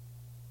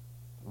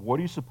 What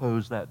do you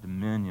suppose that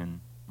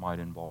dominion might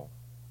involve?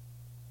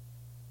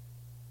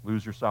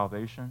 Lose your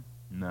salvation?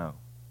 No.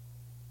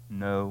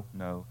 No,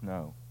 no,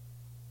 no.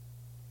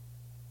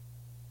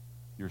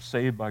 You're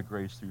saved by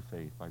grace through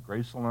faith. By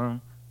grace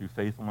alone, through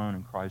faith alone,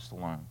 in Christ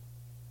alone.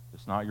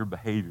 It's not your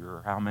behavior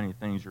or how many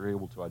things you're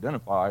able to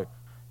identify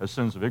as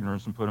sins of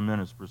ignorance and put them in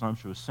as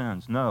presumptuous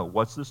sins. No.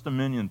 What's this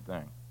dominion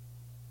thing?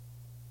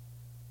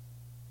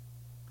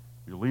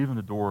 You're leaving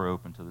the door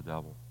open to the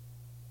devil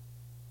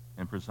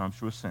in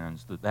presumptuous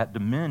sins. That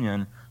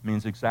dominion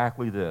means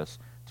exactly this.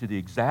 To the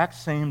exact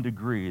same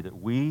degree that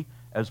we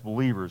as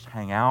believers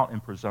hang out in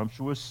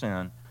presumptuous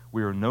sin,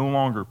 we are no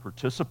longer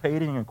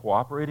participating and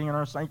cooperating in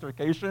our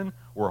sanctification.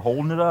 We're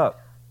holding it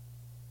up.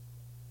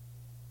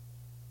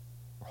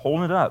 We're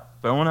holding it up,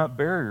 throwing up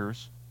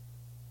barriers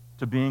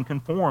to being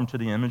conformed to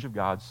the image of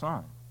God's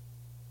Son.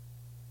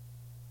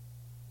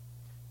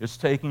 It's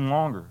taking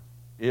longer.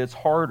 It's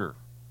harder.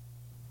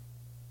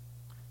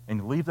 And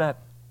you leave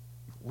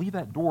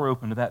that door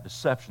open to that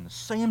deception, the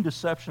same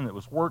deception that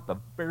was worked the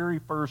very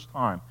first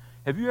time.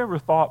 Have you ever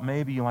thought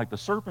maybe like the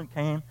serpent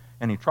came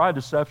and he tried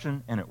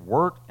deception and it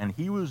worked and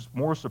he was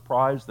more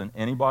surprised than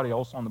anybody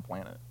else on the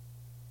planet?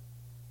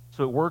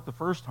 So it worked the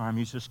first time.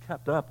 He's just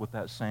kept up with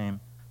that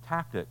same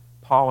tactic,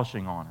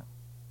 polishing on it.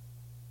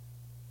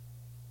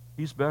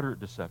 He's better at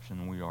deception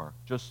than we are.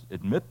 Just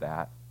admit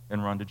that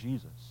and run to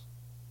Jesus.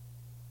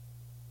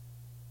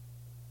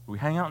 We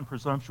hang out in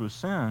presumptuous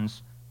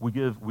sins. We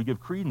give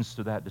credence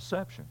to that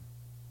deception.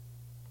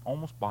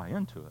 Almost buy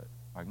into it.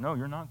 Like, no,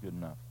 you're not good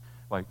enough.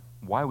 Like,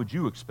 why would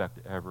you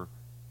expect to ever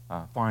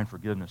find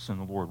forgiveness in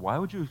the Lord? Why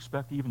would you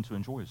expect even to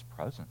enjoy His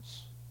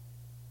presence?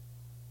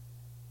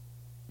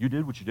 You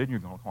did what you did and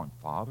you're going to call Him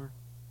Father?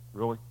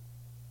 Really?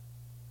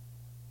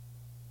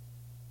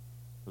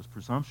 Those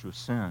presumptuous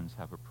sins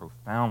have a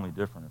profoundly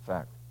different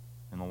effect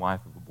in the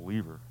life of a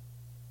believer.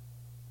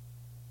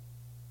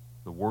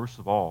 The worst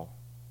of all,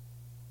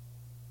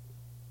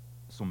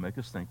 this will make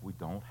us think we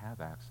don't have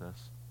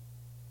access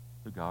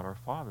to God our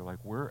Father. Like,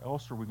 where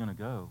else are we going to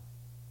go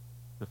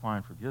to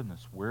find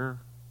forgiveness? Where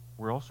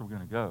else are we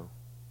going to go?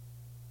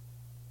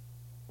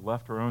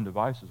 Left to our own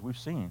devices, we've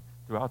seen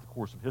throughout the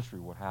course of history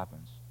what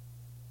happens.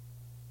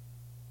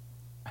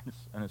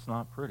 And it's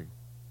not pretty.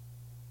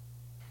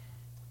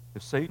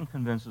 If Satan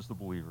convinces the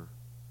believer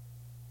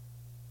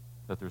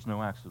that there's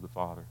no access to the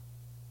Father,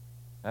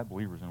 that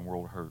believer's in a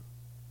world of hurt.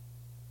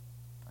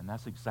 And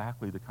that's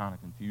exactly the kind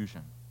of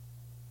confusion.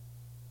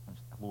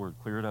 Lord,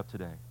 clear it up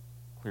today.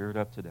 Clear it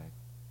up today.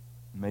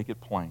 Make it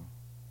plain.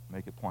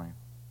 Make it plain.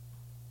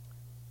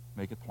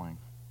 Make it plain.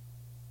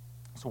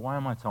 So why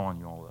am I telling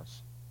you all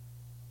this?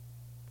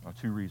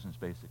 Two reasons,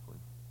 basically.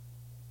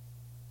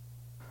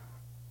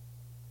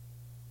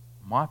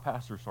 My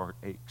pastor's heart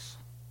aches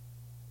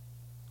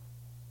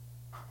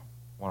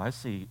when I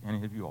see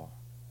any of you all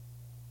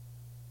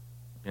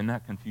in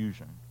that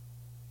confusion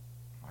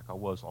like I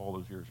was all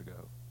those years ago.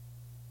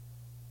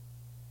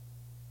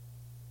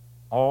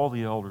 All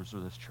the elders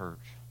of this church,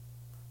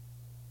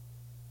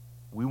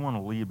 we want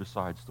to lead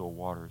beside still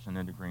waters and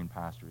into green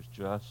pastures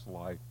just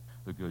like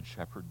the Good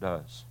Shepherd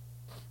does.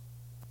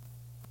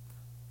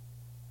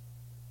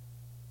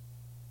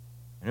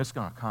 And it's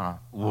going to kind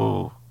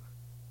of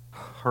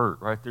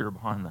hurt right there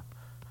behind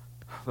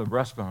the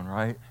breastbone,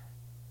 right?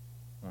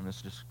 When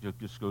this just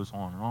goes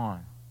on and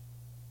on.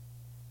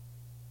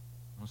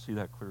 I want to see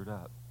that cleared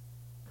up.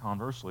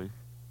 Conversely,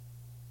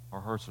 our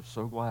hearts are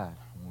so glad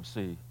when we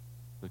see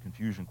the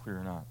confusion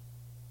clearing up.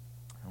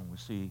 And when we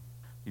see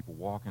people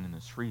walking in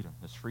this freedom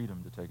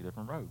to take a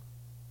different road.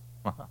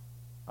 I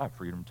have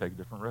freedom to take a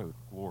different road.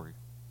 Glory.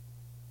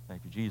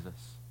 Thank you, Jesus.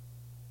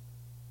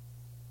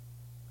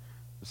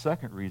 The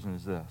second reason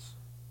is this.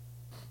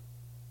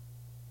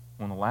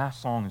 When the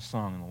last song is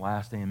sung and the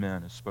last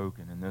amen is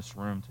spoken in this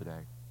room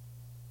today,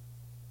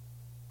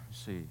 you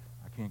see,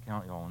 I can't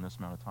count y'all in this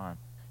amount of time.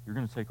 You're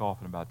going to take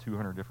off in about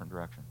 200 different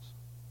directions.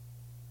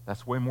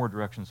 That's way more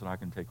directions than I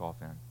can take off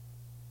in.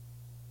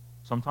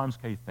 Sometimes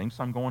Kay thinks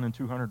I'm going in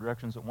 200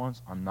 directions at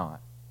once. I'm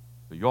not.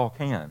 But y'all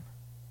can,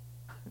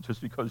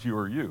 just because you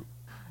are you.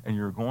 And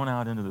you're going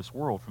out into this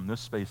world from this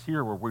space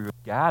here where we're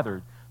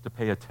gathered to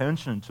pay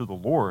attention to the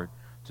Lord,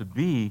 to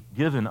be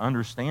given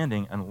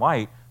understanding and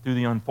light through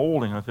the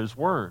unfolding of His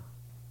Word.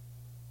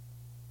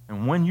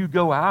 And when you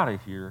go out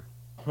of here,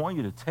 I want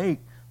you to take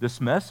this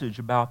message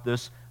about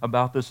this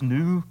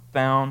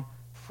newfound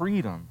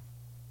freedom.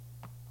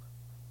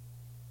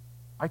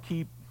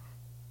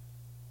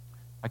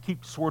 I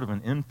keep sort of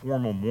an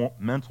informal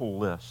mental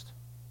list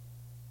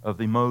of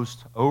the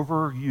most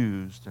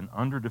overused and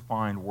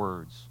underdefined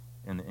words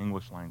in the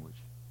English language.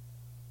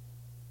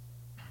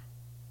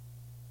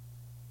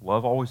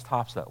 Love always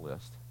tops that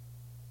list.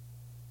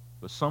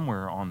 But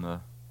somewhere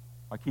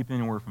I keep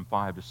anywhere from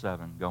 5 to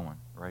 7 going,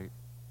 right?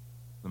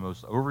 The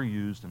most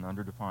overused and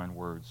underdefined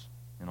words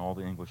in all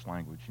the English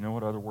language. You know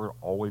what other word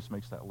always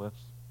makes that list?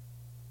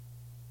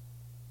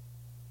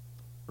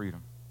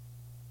 Freedom.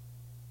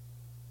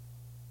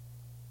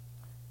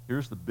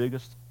 Here's the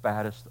biggest,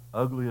 fattest,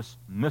 ugliest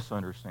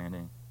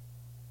misunderstanding,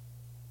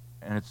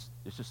 and it's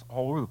just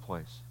all over the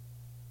place,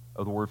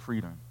 of the word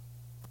freedom.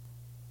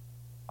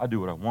 I do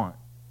what I want.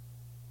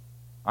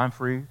 I'm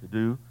free to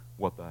do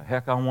what the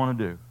heck I want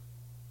to do.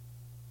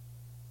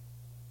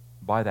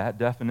 By that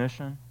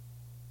definition,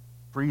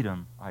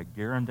 freedom, I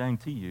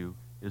guarantee you,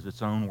 is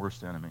its own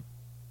worst enemy.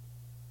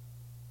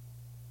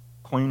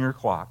 Clean your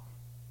clock.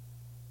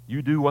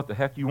 You do what the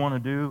heck you want to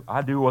do.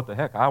 I do what the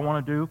heck I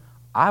want to do.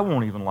 I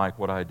won't even like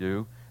what I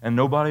do, and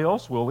nobody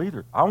else will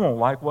either. I won't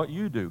like what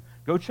you do.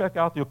 Go check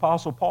out the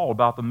Apostle Paul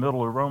about the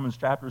middle of Romans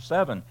chapter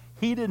 7.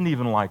 He didn't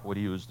even like what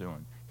he was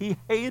doing. He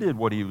hated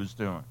what he was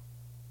doing.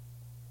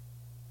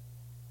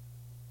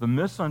 The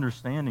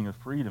misunderstanding of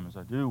freedom is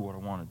I do what I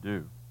want to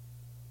do.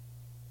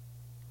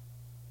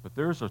 But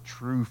there's a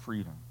true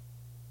freedom.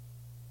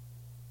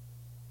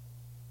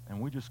 And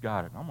we just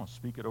got it. I'm going to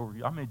speak it over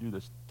you. I may do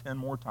this 10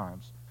 more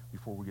times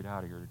before we get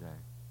out of here today.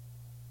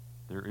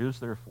 There is,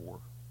 therefore,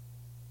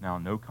 now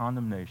no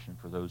condemnation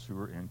for those who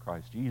are in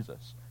Christ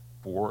Jesus.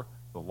 For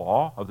the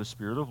law of the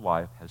Spirit of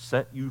life has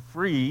set you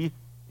free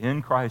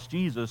in Christ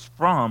Jesus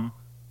from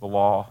the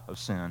law of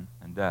sin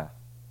and death.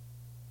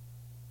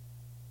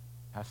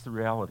 That's the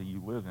reality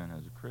you live in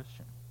as a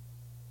Christian.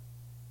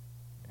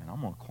 And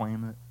I'm going to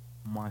claim it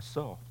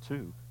myself,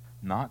 too.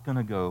 Not going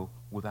to go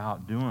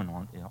without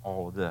doing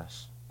all of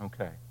this.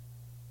 Okay.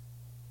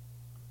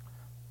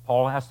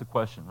 Paul asked the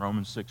question,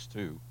 Romans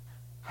 6:2.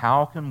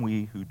 How can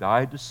we who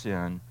died to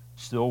sin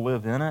still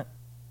live in it?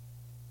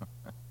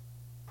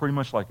 Pretty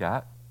much like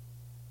that.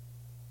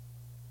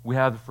 We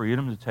have the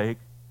freedom to take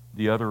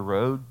the other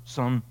road,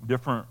 some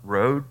different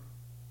road.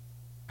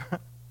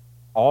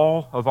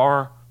 All of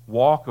our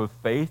walk of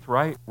faith,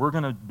 right? We're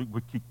going to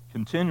be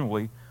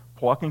continually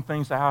plucking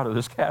things out of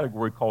this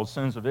category called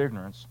sins of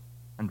ignorance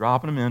and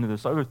dropping them into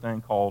this other thing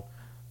called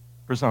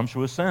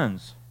presumptuous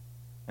sins.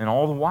 And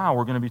all the while,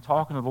 we're going to be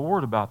talking to the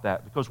Lord about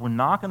that because we're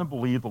not going to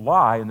believe the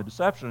lie and the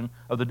deception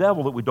of the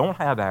devil that we don't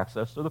have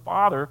access to the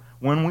Father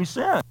when we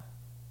sin.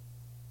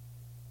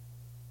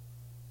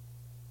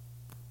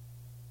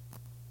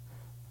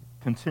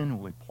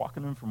 Continually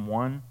plucking them from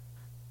one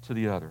to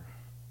the other.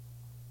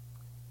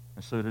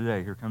 And so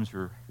today, here comes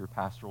your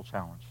pastoral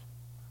challenge.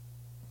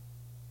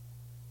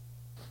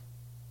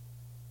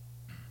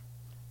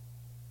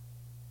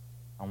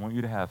 I want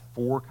you to have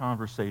 4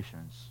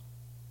 conversations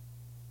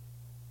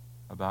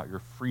about your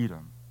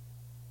freedom,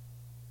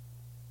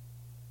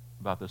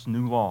 about this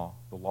new law,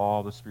 the law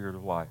of the Spirit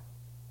of life.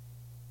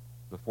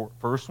 The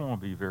first one will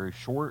be very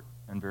short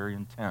and very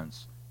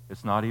intense.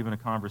 It's not even a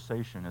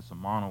conversation, it's a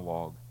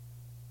monologue.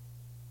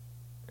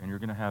 And you're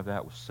going to have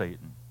that with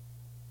Satan,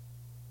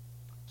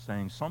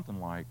 saying something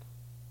like,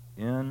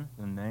 in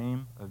the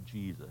name of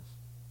Jesus,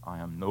 I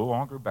am no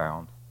longer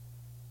bound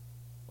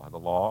by the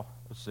law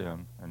of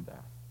sin and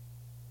death.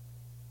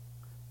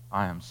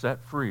 I am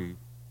set free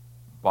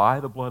by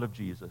the blood of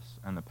Jesus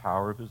and the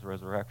power of his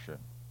resurrection.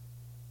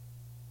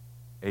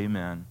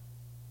 Amen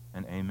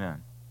and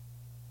amen.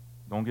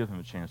 Don't give him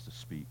a chance to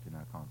speak in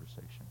that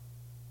conversation.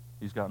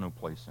 He's got no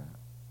place in it.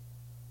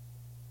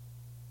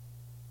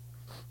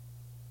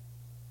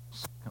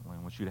 Secondly,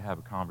 I want you to have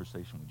a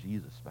conversation with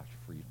Jesus about your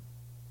freedom.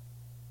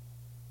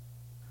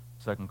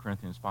 2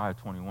 Corinthians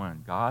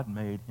 5:21, God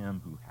made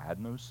him who had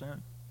no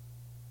sin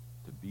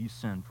to be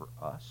sin for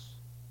us,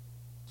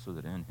 so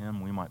that in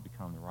him we might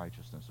become the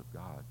righteousness of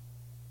God.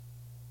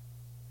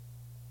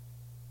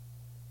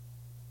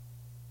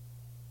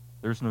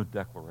 There's no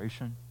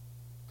declaration.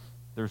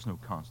 There's no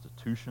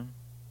constitution.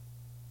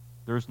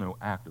 There's no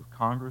act of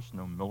Congress,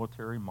 no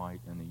military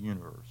might in the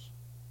universe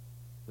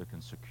that can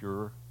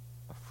secure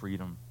a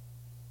freedom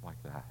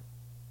like that.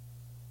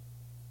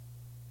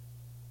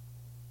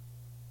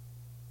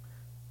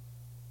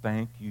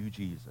 Thank you,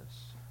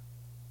 Jesus.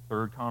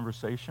 Third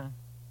conversation,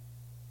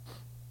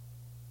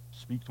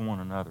 speak to one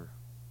another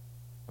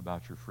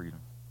about your freedom.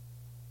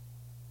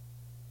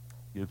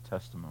 Give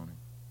testimony.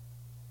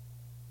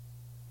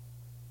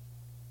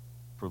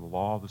 For the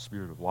law of the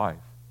Spirit of life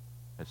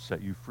has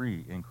set you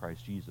free in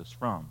Christ Jesus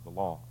from the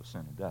law of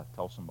sin and death.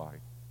 Tell somebody.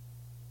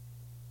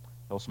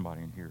 Tell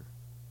somebody in here.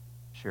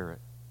 Share it.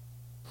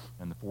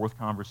 And the fourth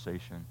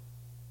conversation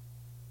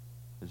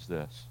is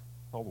this.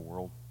 Tell the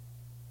world.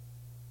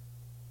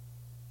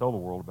 Tell the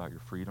world about your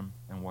freedom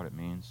and what it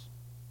means.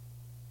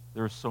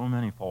 There are so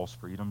many false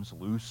freedoms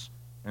loose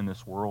in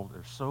this world.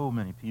 There's so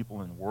many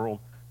people in the world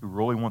who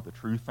really want the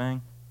true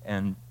thing,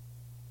 and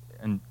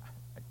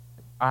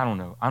I don't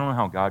know. I don't know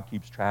how God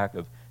keeps track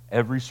of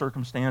every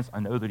circumstance. I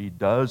know that he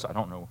does. I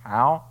don't know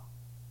how.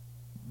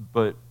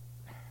 But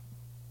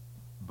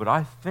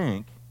I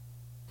think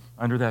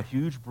under that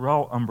huge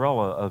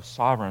umbrella of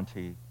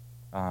sovereignty,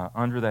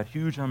 under that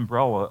huge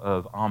umbrella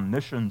of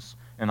omniscience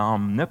and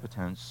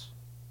omnipotence,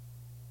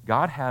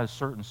 God has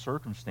certain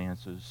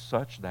circumstances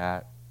such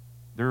that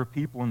there are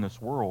people in this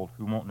world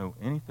who won't know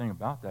anything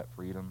about that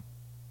freedom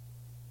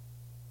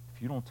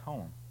if you don't tell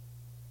them.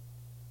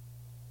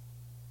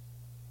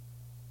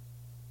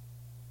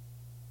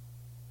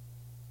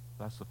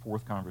 That's the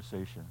fourth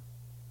conversation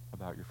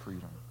about your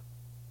freedom.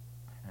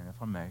 And if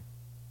I may, I'm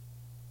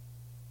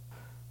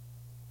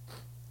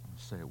going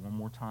to say it one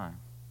more time.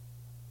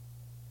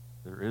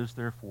 There is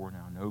therefore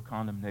now no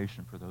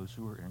condemnation for those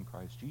who are in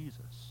Christ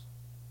Jesus.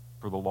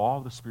 For the law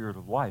of the Spirit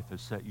of life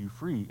has set you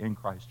free in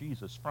Christ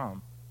Jesus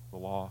from the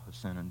law of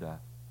sin and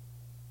death.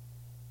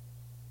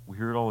 We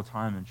hear it all the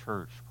time in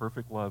church.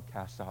 Perfect love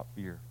casts out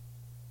fear.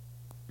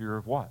 Fear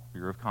of what?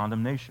 Fear of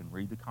condemnation.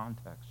 Read the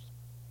context.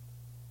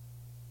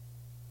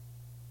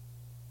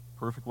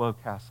 Perfect love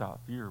casts out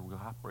fear. We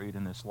operate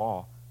in this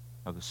law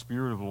of the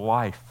Spirit of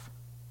life.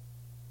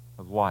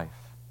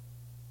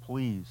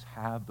 Please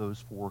have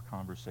those 4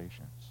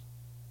 conversations.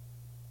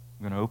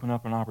 I'm going to open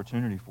up an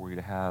opportunity for you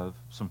to have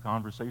some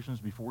conversations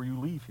before you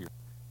leave here.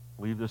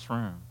 Leave this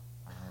room.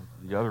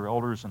 The other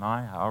elders and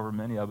I, however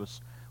many of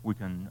us we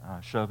can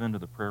shove into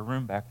the prayer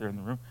room back there in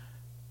the room,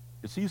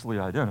 it's easily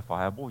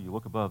identifiable. You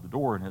look above the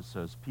door and it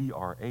says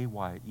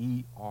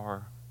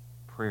P-R-A-Y-E-R,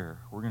 prayer.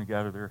 We're going to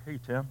gather there. Hey,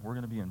 Tim, we're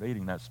going to be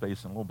invading that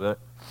space in a little bit.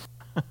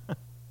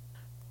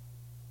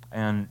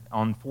 And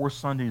on 4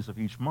 Sundays of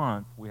each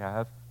month, we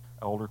have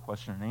elder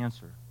question and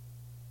answer.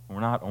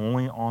 We're not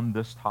only on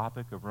this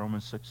topic of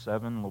Romans 6,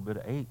 7, a little bit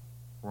of 8.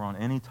 We're on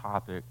any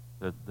topic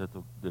that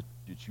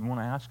you want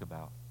to ask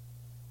about.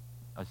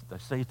 I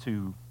say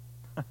to,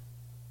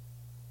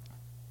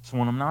 so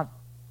when I'm not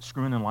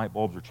screwing in light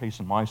bulbs or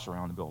chasing mice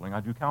around the building, I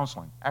do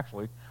counseling.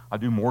 Actually, I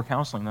do more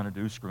counseling than I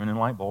do screwing in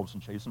light bulbs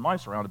and chasing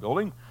mice around the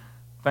building.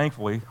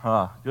 Thankfully,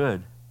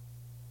 good.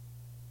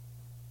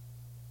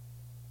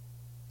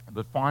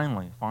 But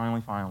finally,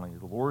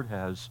 the Lord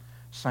has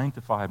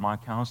sanctified my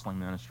counseling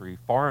ministry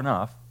far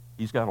enough.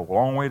 He's got a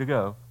long way to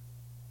go,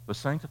 but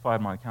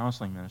sanctified my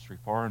counseling ministry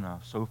far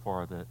enough so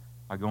far that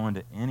I go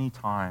into any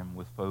time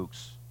with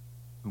folks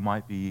who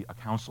might be a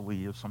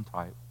counselee of some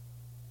type.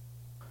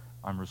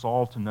 I'm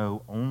resolved to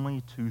know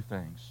only 2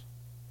 things.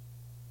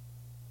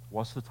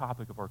 What's the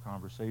topic of our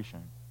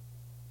conversation?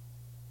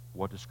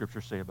 What does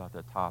Scripture say about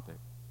that topic?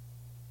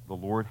 The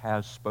Lord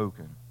has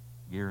spoken,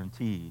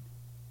 guaranteed.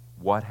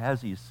 What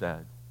has He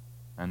said?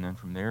 And then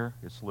from there,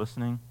 it's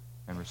listening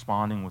and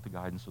responding with the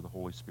guidance of the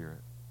Holy Spirit.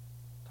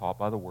 Taught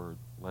by the Word,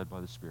 led by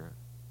the Spirit.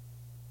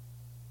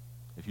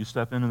 If you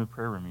step into the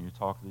prayer room and you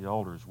talk to the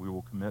elders, we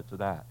will commit to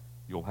that.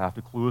 You'll have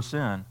to clue us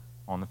in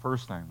on the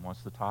first thing.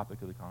 What's the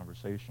topic of the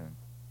conversation?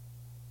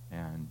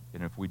 And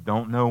if we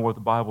don't know what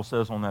the Bible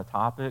says on that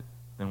topic,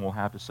 then we'll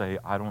have to say,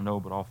 I don't know,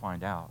 but I'll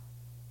find out.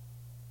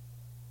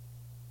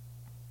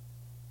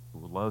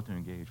 We would love to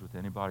engage with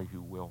anybody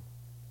who will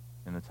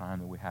in the time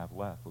that we have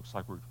left. Looks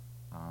like we're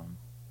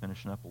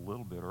finishing up a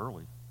little bit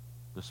early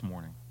this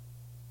morning.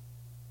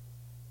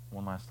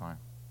 One last time.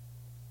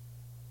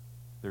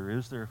 There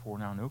is therefore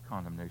now no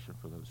condemnation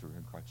for those who are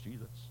in Christ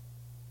Jesus.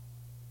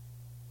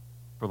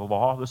 For the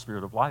law of the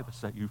Spirit of life has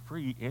set you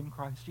free in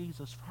Christ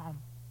Jesus from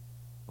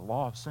the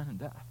law of sin and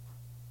death.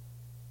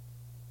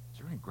 Is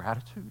there any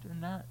gratitude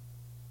in that?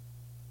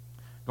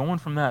 Going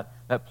from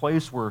that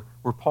place where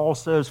Paul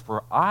says,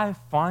 for I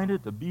find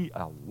it to be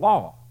a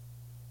law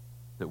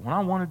that when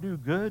I want to do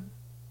good,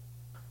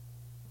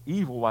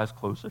 evil lies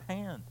close at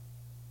hand.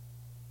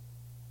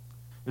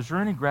 Is there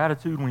any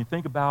gratitude when you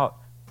think about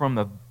from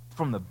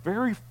the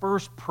very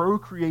first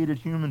procreated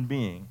human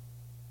being,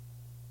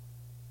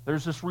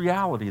 there's this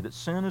reality that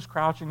sin is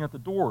crouching at the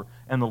door,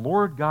 and the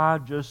Lord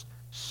God just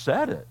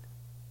said it.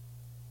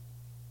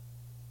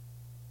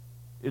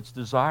 Its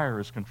desire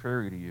is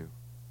contrary to you.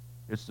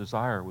 Its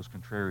desire was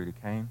contrary to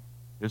Cain.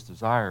 Its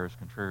desire is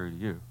contrary to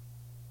you.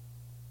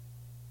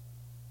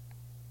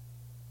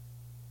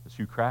 As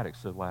Hugh Craddock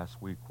said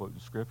last week, quoting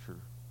Scripture,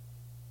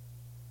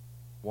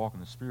 walk in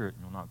the Spirit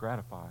and you'll not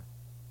gratify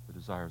the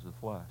desires of the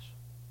flesh.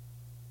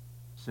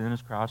 Sin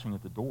is crouching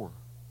at the door.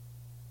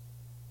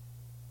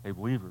 Hey,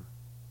 believer,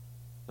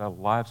 is that a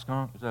live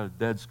skunk? Is that a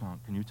dead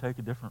skunk? Can you take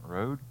a different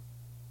road?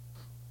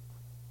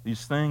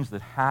 These things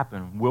that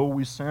happen, will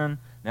we sin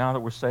now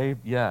that we're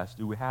saved? Yes.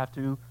 Do we have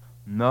to?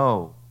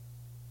 No.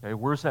 Okay,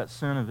 where's that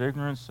sin of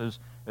ignorance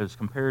as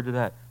compared to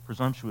that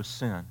presumptuous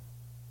sin?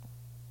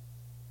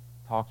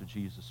 Talk to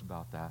Jesus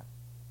about that.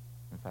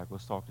 In fact,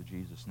 let's talk to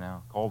Jesus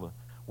now. Call the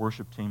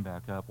worship team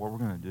back up. What we're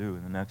going to do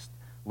in the next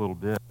little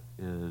bit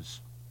is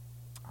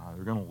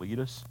they're going to lead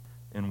us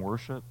in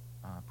worship.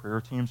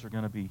 Prayer teams are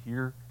going to be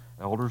here.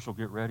 Elders will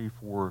get ready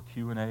for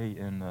Q&A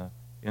in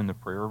the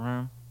prayer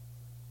room.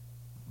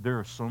 There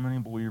are so many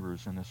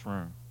believers in this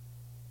room.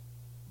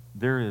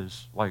 There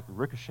is like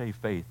ricochet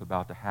faith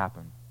about to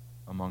happen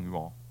among you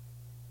all.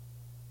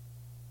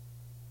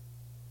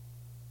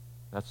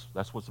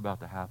 That's what's about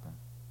to happen.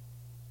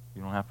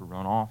 You don't have to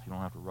run off. You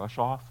don't have to rush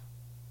off.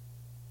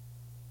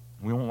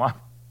 We won't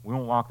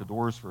lock the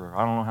doors for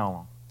I don't know how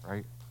long,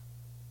 right?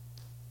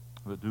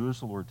 But do as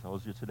the Lord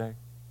tells you today.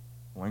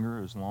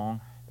 Linger as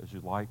long as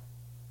you'd like.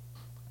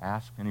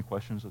 Ask any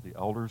questions of the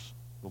elders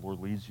the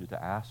Lord leads you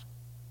to ask,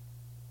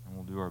 and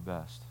we'll do our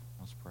best.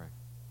 Let's pray.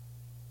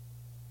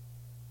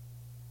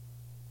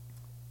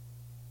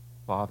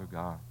 Father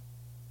God,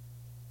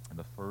 and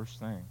the first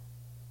thing,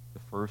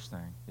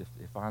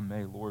 if I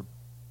may, Lord,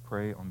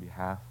 pray on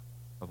behalf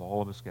of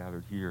all of us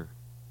gathered here.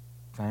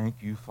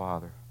 Thank you,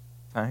 Father.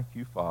 Thank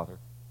you, Father.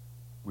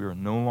 We are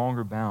no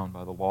longer bound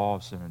by the law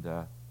of sin and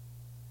death.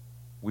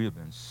 We have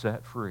been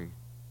set free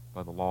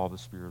by the law of the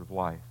Spirit of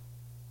life.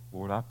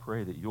 Lord, I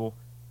pray that you'll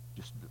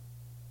just,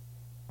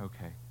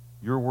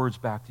 your words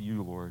back to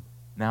you, Lord.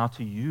 Now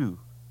to you,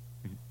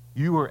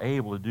 you are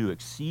able to do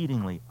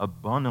exceedingly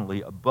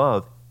abundantly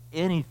above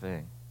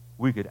anything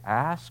we could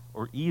ask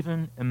or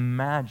even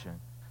imagine.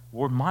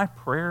 Lord, my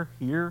prayer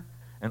here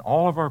and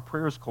all of our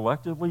prayers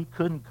collectively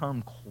couldn't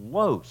come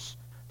close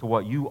to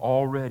what you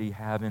already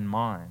have in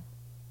mind.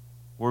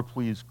 Lord,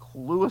 please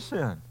clue us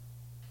in.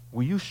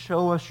 Will you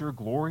show us your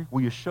glory?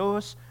 Will you show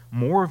us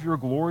more of your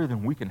glory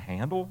than we can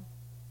handle?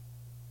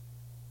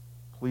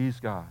 Please,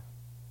 God,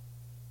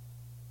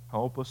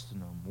 help us to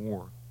know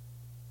more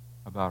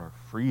about our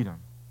freedom.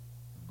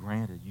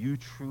 Granted, you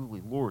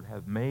truly, Lord,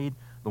 have made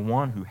the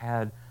one who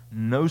had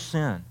no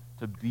sin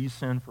to be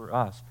sin for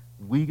us.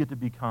 We get to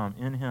become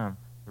in him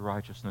the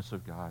righteousness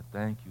of God.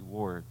 Thank you,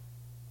 Lord.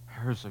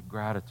 There's a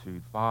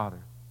gratitude, Father.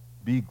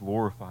 Be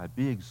glorified,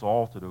 be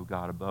exalted, O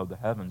God, above the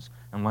heavens,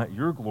 and let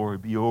your glory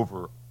be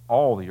over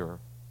all the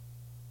earth,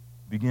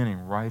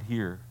 beginning right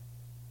here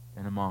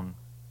and among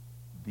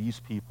these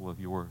people of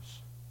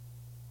yours.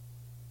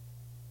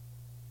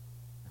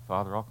 And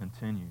Father, I'll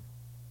continue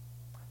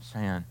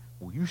saying,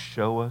 will you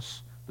show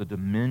us the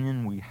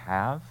dominion we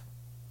have?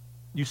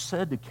 You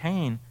said to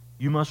Cain,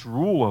 you must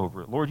rule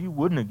over it. Lord, you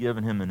wouldn't have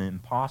given him an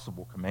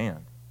impossible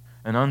command,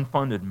 an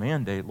unfunded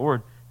mandate.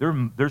 Lord,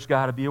 there's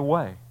got to be a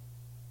way.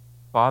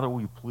 Father,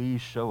 will you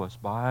please show us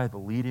by the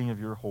leading of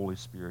your Holy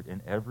Spirit in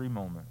every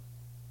moment,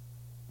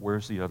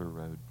 where's the other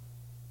road?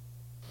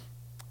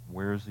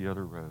 Where's the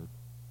other road?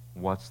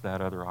 What's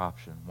that other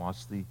option?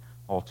 What's the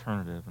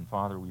alternative? And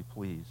Father, we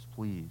please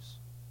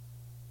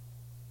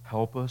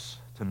help us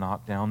to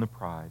knock down the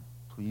pride.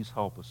 Please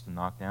help us to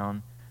knock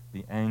down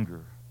the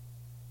anger.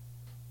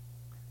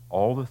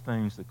 All the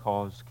things that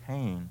caused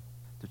Cain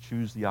to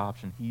choose the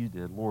option he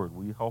did. Lord,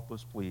 will you help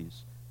us,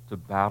 please, to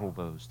battle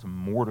those, to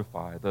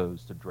mortify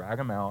those, to drag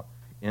them out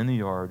in the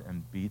yard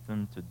and beat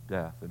them to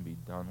death and be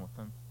done with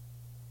them?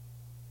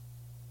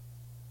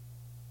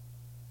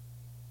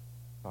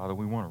 Father,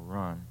 we want to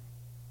run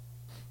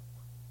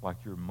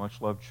like your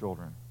much-loved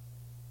children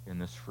in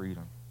this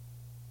freedom.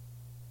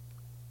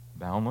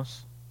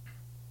 Boundless,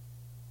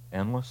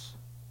 endless,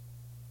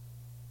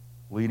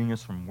 leading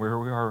us from where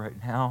we are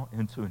right now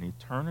into an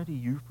eternity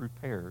you've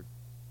prepared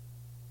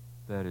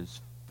that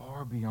is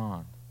far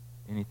beyond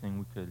anything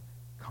we could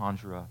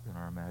conjure up in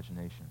our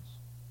imaginations.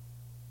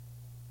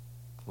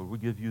 Lord, we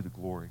give you the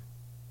glory.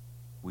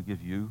 We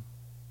give you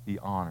the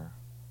honor.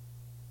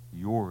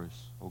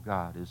 Yours, O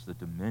God, is the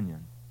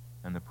dominion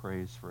and the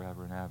praise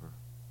forever and ever.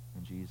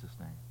 In Jesus'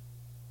 name,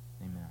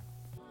 amen.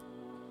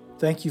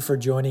 Thank you for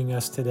joining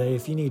us today.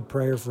 If you need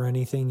prayer for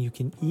anything, you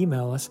can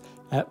email us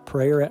at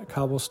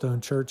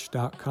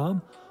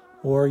prayer@cobblestonechurch.com,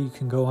 or you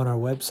can go on our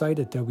website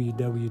at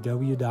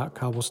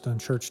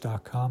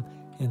www.cobblestonechurch.com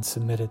and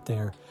submit it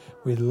there.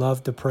 We'd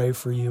love to pray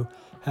for you.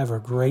 Have a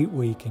great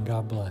week, and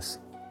God bless.